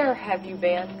 where have you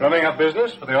been? Drumming up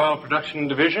business for the oil production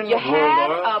division You of World had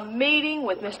Oil. a meeting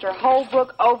with Mr.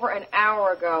 Holbrook over an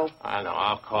hour ago. I know.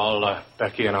 I'll call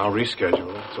Becky and I'll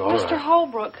reschedule. It's all Mr. right.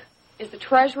 Holbrook is the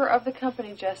treasurer of the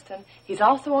company, Justin. He's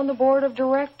also on the board of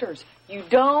directors. You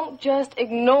don't just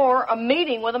ignore a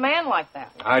meeting with a man like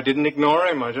that. I didn't ignore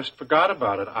him. I just forgot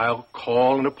about it. I'll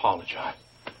call and apologize.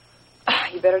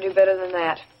 You better do better than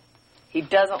that. He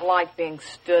doesn't like being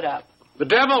stood up. The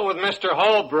devil with Mr.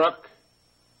 Holbrook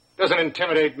doesn't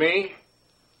intimidate me.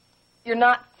 You're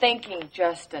not thinking,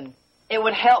 Justin. It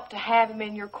would help to have him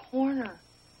in your corner.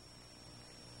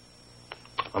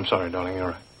 I'm sorry, darling.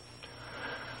 You're right.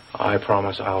 I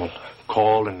promise I'll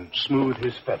call and smooth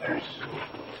his feathers.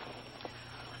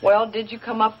 Well, did you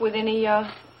come up with any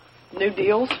new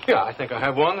deals? Yeah, I think I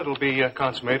have one that'll be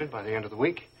consummated by the end of the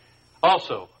week.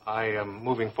 Also, I am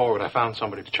moving forward. I found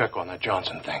somebody to check on that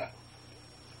Johnson thing.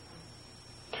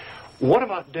 What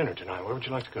about dinner tonight? Where would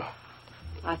you like to go?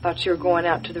 I thought you were going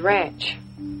out to the ranch.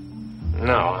 No,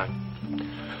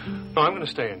 I'm going to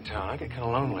stay in town. I get kind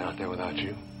of lonely out there without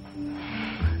you.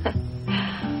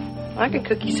 I could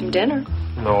cook you some dinner.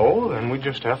 No, then we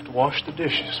just have to wash the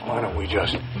dishes. Why don't we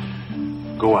just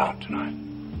go out tonight?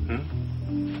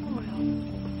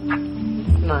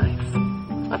 Nice.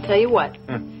 I'll tell you what.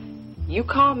 You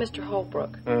call Mr.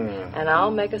 Holbrook, and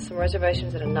I'll make us some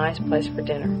reservations at a nice place for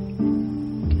dinner.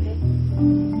 Okay?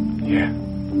 Yeah.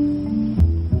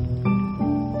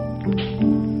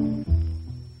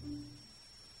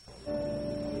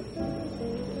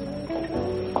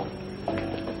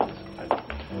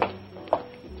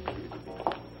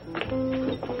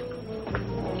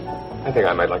 I think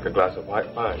I might like a glass of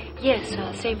white wine. Yes,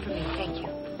 same for me. Thank you.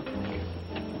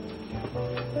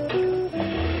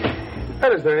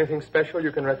 Well, is there anything special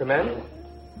you can recommend?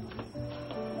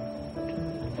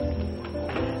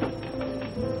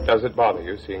 Does it bother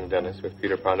you seeing Dennis with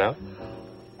Peter Parnell?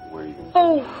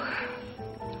 Oh,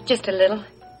 just a little.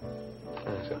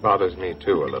 Yes, it bothers me,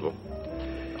 too, a little.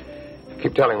 I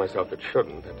keep telling myself it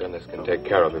shouldn't, that Dennis can take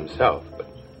care of himself, but...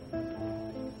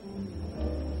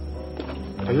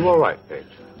 Are you all right, Paige?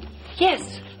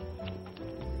 Yes.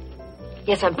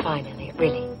 Yes, I'm fine, Elliot,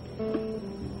 really.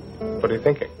 What are you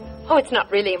thinking? Oh, it's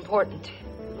not really important.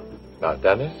 About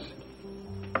Dennis?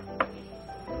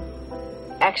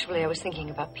 Actually, I was thinking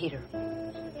about Peter.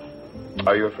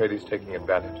 Are you afraid he's taking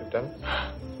advantage of Dennis?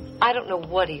 I don't know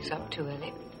what he's up to,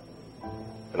 Elliot.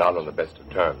 You're not on the best of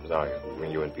terms, are you? I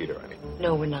mean, you and Peter, I mean.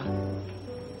 No, we're not.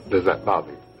 Does that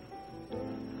bother you?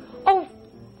 Oh,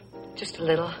 just a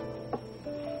little.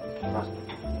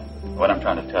 What I'm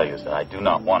trying to tell you is that I do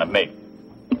not want to make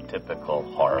a typical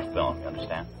horror film, you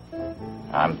understand?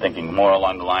 I'm thinking more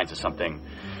along the lines of something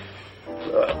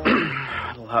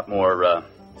a lot more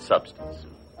substance.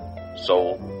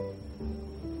 Soul.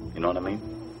 You know what I mean?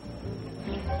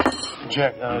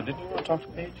 Jack, did you want to talk to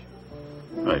Paige?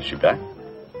 Is she back?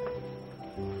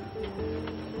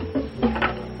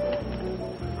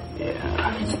 Yeah.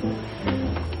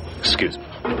 Excuse me.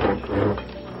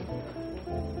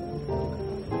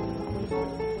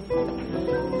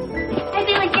 Hey,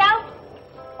 Billy Joe.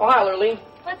 Oh, hi, Lurleen.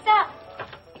 What's up?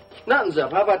 Nothing's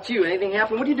up. How about you? Anything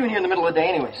happen? What are you doing here in the middle of the day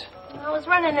anyways? I was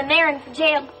running an errand for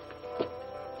Jeb.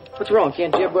 What's wrong?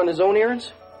 Can't Jeb run his own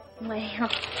errands? Well,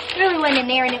 it really wasn't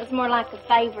an errand. It was more like a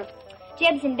favor.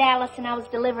 Jeb's in Dallas, and I was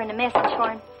delivering a message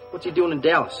for him. What's he doing in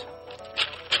Dallas?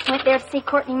 Went there to see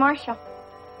Courtney Marshall.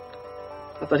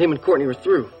 I thought him and Courtney were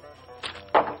through.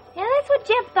 Yeah, that's what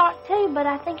Jeb thought, too, but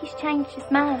I think he's changed his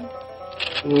mind.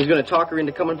 And he's going to talk her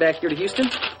into coming back here to Houston?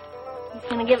 He's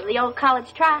going to give it the old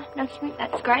college try. Don't you think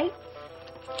that's great?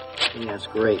 Yeah, that's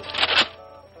great.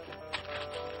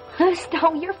 Who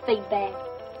stole your feedback?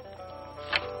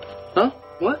 Huh?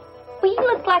 What? Well, you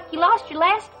look like you lost your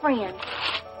last friend.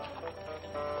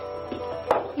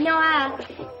 You know, I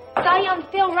saw you on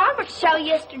Phil Roberts' show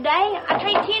yesterday. I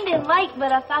trained tuned in late,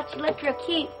 but I thought you looked real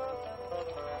cute.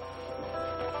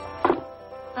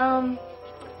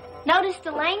 Noticed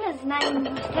Elena's name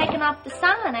was taken off the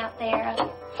sign out there.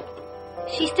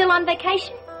 She's still on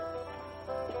vacation?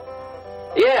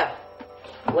 Yeah.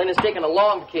 Elena's taking a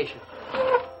long vacation.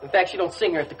 In fact, she don't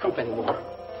sing here at the coop anymore.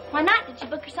 Why not? Did you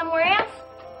book her somewhere else?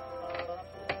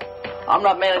 I'm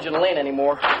not managing Elena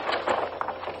anymore.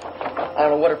 I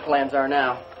don't know what her plans are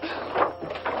now.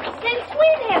 Since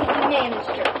when have you managed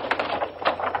her?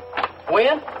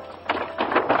 When?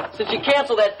 Since you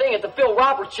canceled that thing at the Phil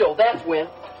Roberts show, that's when.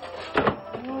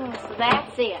 Oh, so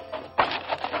that's it.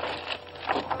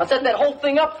 I set that whole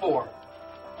thing up for her.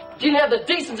 You didn't have the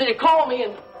decency to call me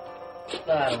and...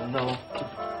 I don't know.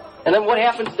 And then what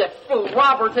happens is that Phil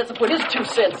Roberts has to put his 2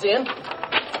 cents in.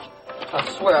 I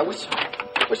swear, I wish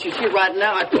he was here right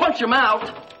now. I'd punch him out.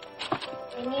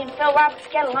 And you and Phil Roberts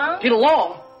get along? Get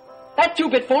along? That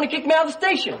 2-bit phony kicked me out of the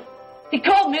station. He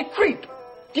called me a creep.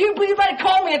 Do you believe that he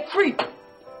called me a creep?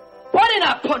 Why didn't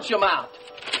I punch him out?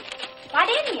 Why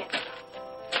didn't you?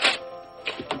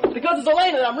 Because it's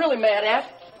Elena that I'm really mad at.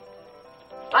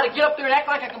 I had to get up there and act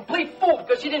like a complete fool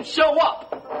because she didn't show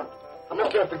up. I'm never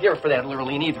going to forgive her for that,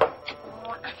 Lurleen, either.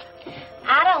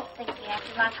 I don't think you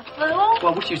acted like a fool.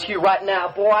 Well, I wish she was here right now,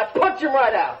 boy. I'd punch him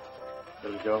right out.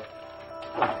 Billy Joe?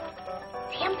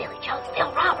 It's him, Billy Joe. It's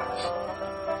Bill Roberts.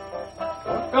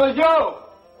 Billy Joe!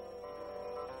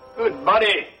 Good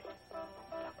buddy.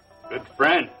 Good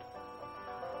friend.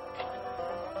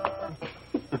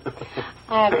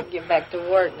 I have to get back to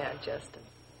work now, Justin.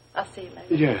 I'll see you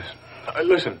later. Yes.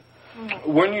 Listen,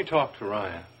 when you talk to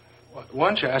Ryan, why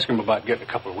don't you ask him about getting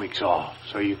a couple of weeks off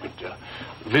so you could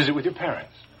visit with your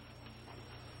parents?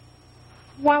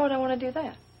 Why would I want to do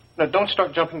that? Now, don't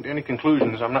start jumping to any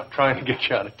conclusions. I'm not trying to get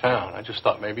you out of town. I just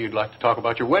thought maybe you'd like to talk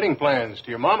about your wedding plans to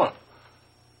your mama.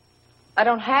 I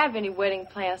don't have any wedding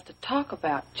plans to talk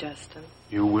about, Justin.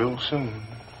 You will soon.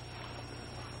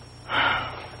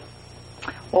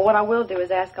 Well, what I will do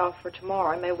is ask off for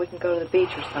tomorrow. Maybe we can go to the beach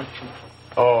or something.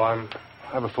 Oh, I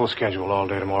have a full schedule all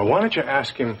day tomorrow. Why don't you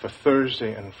ask him for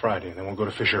Thursday and Friday, and then we'll go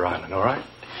to Fisher Island, all right?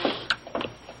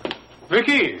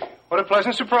 Vicky, what a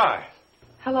pleasant surprise.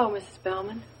 Hello, Mrs.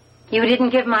 Bellman. You didn't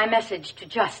give my message to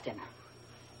Justin.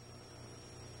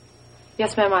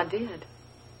 Yes, ma'am, I did.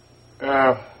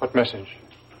 What message?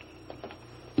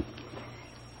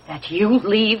 That you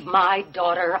leave my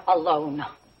daughter alone.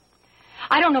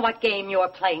 I don't know what game you're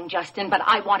playing, Justin, but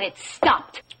I want it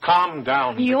stopped. Calm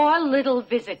down. Your little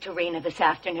visit to Rena this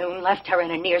afternoon left her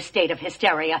in a near state of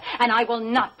hysteria, and I will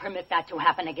not permit that to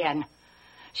happen again.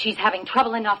 She's having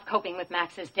trouble enough coping with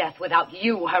Max's death without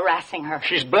you harassing her.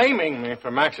 She's blaming me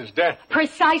for Max's death.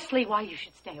 Precisely why you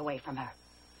should stay away from her.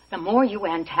 The more you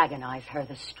antagonize her,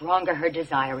 the stronger her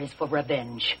desire is for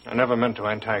revenge. I never meant to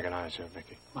antagonize her,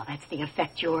 Vicky. Well, that's the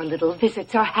effect your little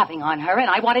visits are having on her, and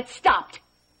I want it stopped.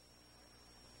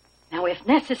 Now, if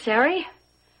necessary,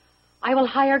 I will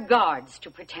hire guards to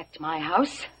protect my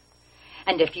house.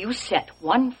 And if you set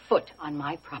one foot on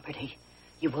my property,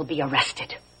 you will be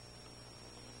arrested.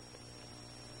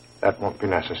 That won't be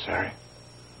necessary.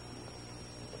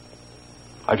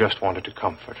 I just wanted to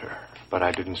comfort her, but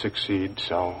I didn't succeed,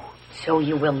 so... So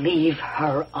you will leave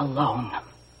her alone.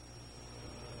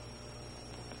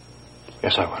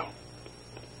 Yes, I will.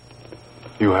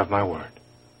 You have my word.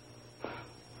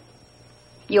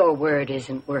 Your word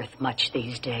isn't worth much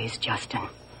these days, Justin.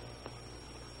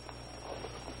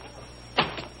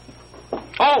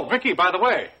 Oh, Vicky, by the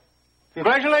way,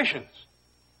 congratulations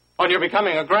on your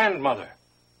becoming a grandmother.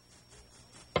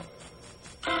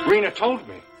 Rena told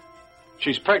me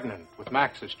she's pregnant with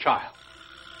Max's child.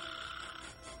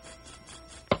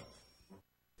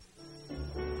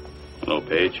 Hello,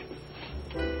 Paige.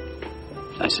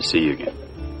 Nice to see you again.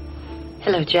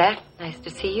 Hello, Jack. Nice to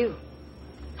see you.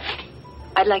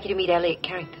 I'd like you to meet Elliot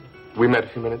Carrington. We met a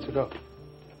few minutes ago.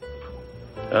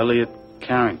 Elliot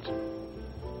Carrington.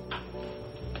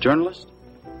 Journalist?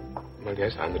 Well,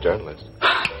 yes, I'm the journalist.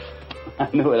 I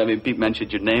knew it. I mean, Pete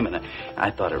mentioned your name, and I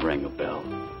thought it rang a bell.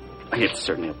 It's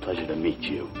certainly a pleasure to meet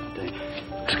you.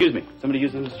 Excuse me. Somebody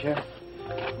using this chair?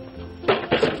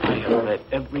 I have read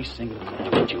every single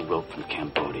thing that you wrote from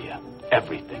Cambodia.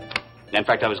 Everything. In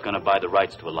fact, I was going to buy the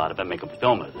rights to a lot of it, make a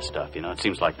film of the stuff, you know. It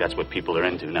seems like that's what people are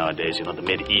into nowadays, you know, the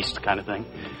Mid-East kind of thing.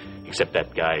 Except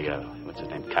that guy, what's his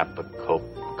name,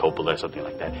 Coppola, something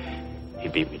like that. He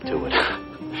beat me to it.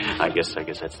 I guess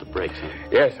that's the breaks, huh?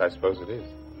 Yes, I suppose it is.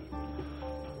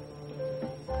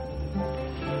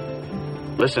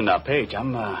 Listen now, Paige,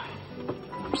 I'm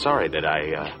sorry that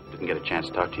I didn't get a chance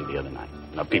to talk to you the other night.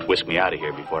 Now, Pete whisked me out of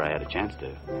here before I had a chance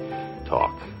to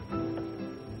talk.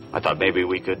 I thought maybe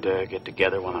we could get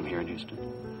together when I'm here in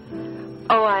Houston.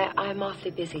 Oh, I'm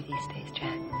awfully busy these days,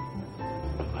 Jack.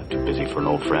 I'm too busy for an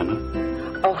old friend,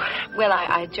 huh? Oh, well,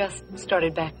 I just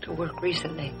started back to work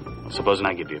recently. Well, supposing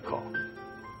I give you a call.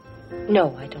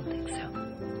 No, I don't think so.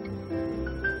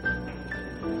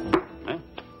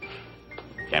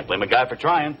 Can't blame a guy for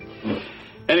trying.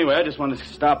 Anyway, I just wanted to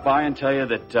stop by and tell you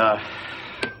that,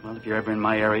 well, if you're ever in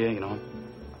my area, you know,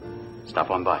 stop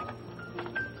on by.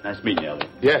 Nice meeting you, Elliot.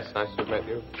 Yes, nice to meet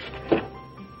you.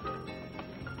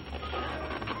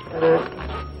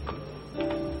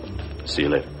 See you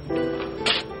later.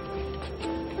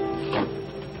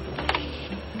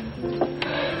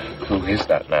 Who is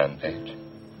that man, Paige?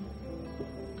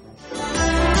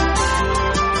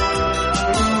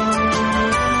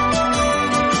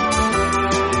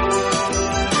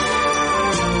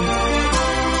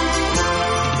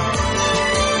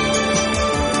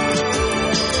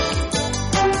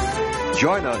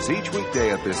 Join us each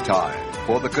weekday at this time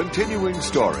for the continuing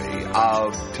story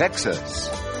of Texas.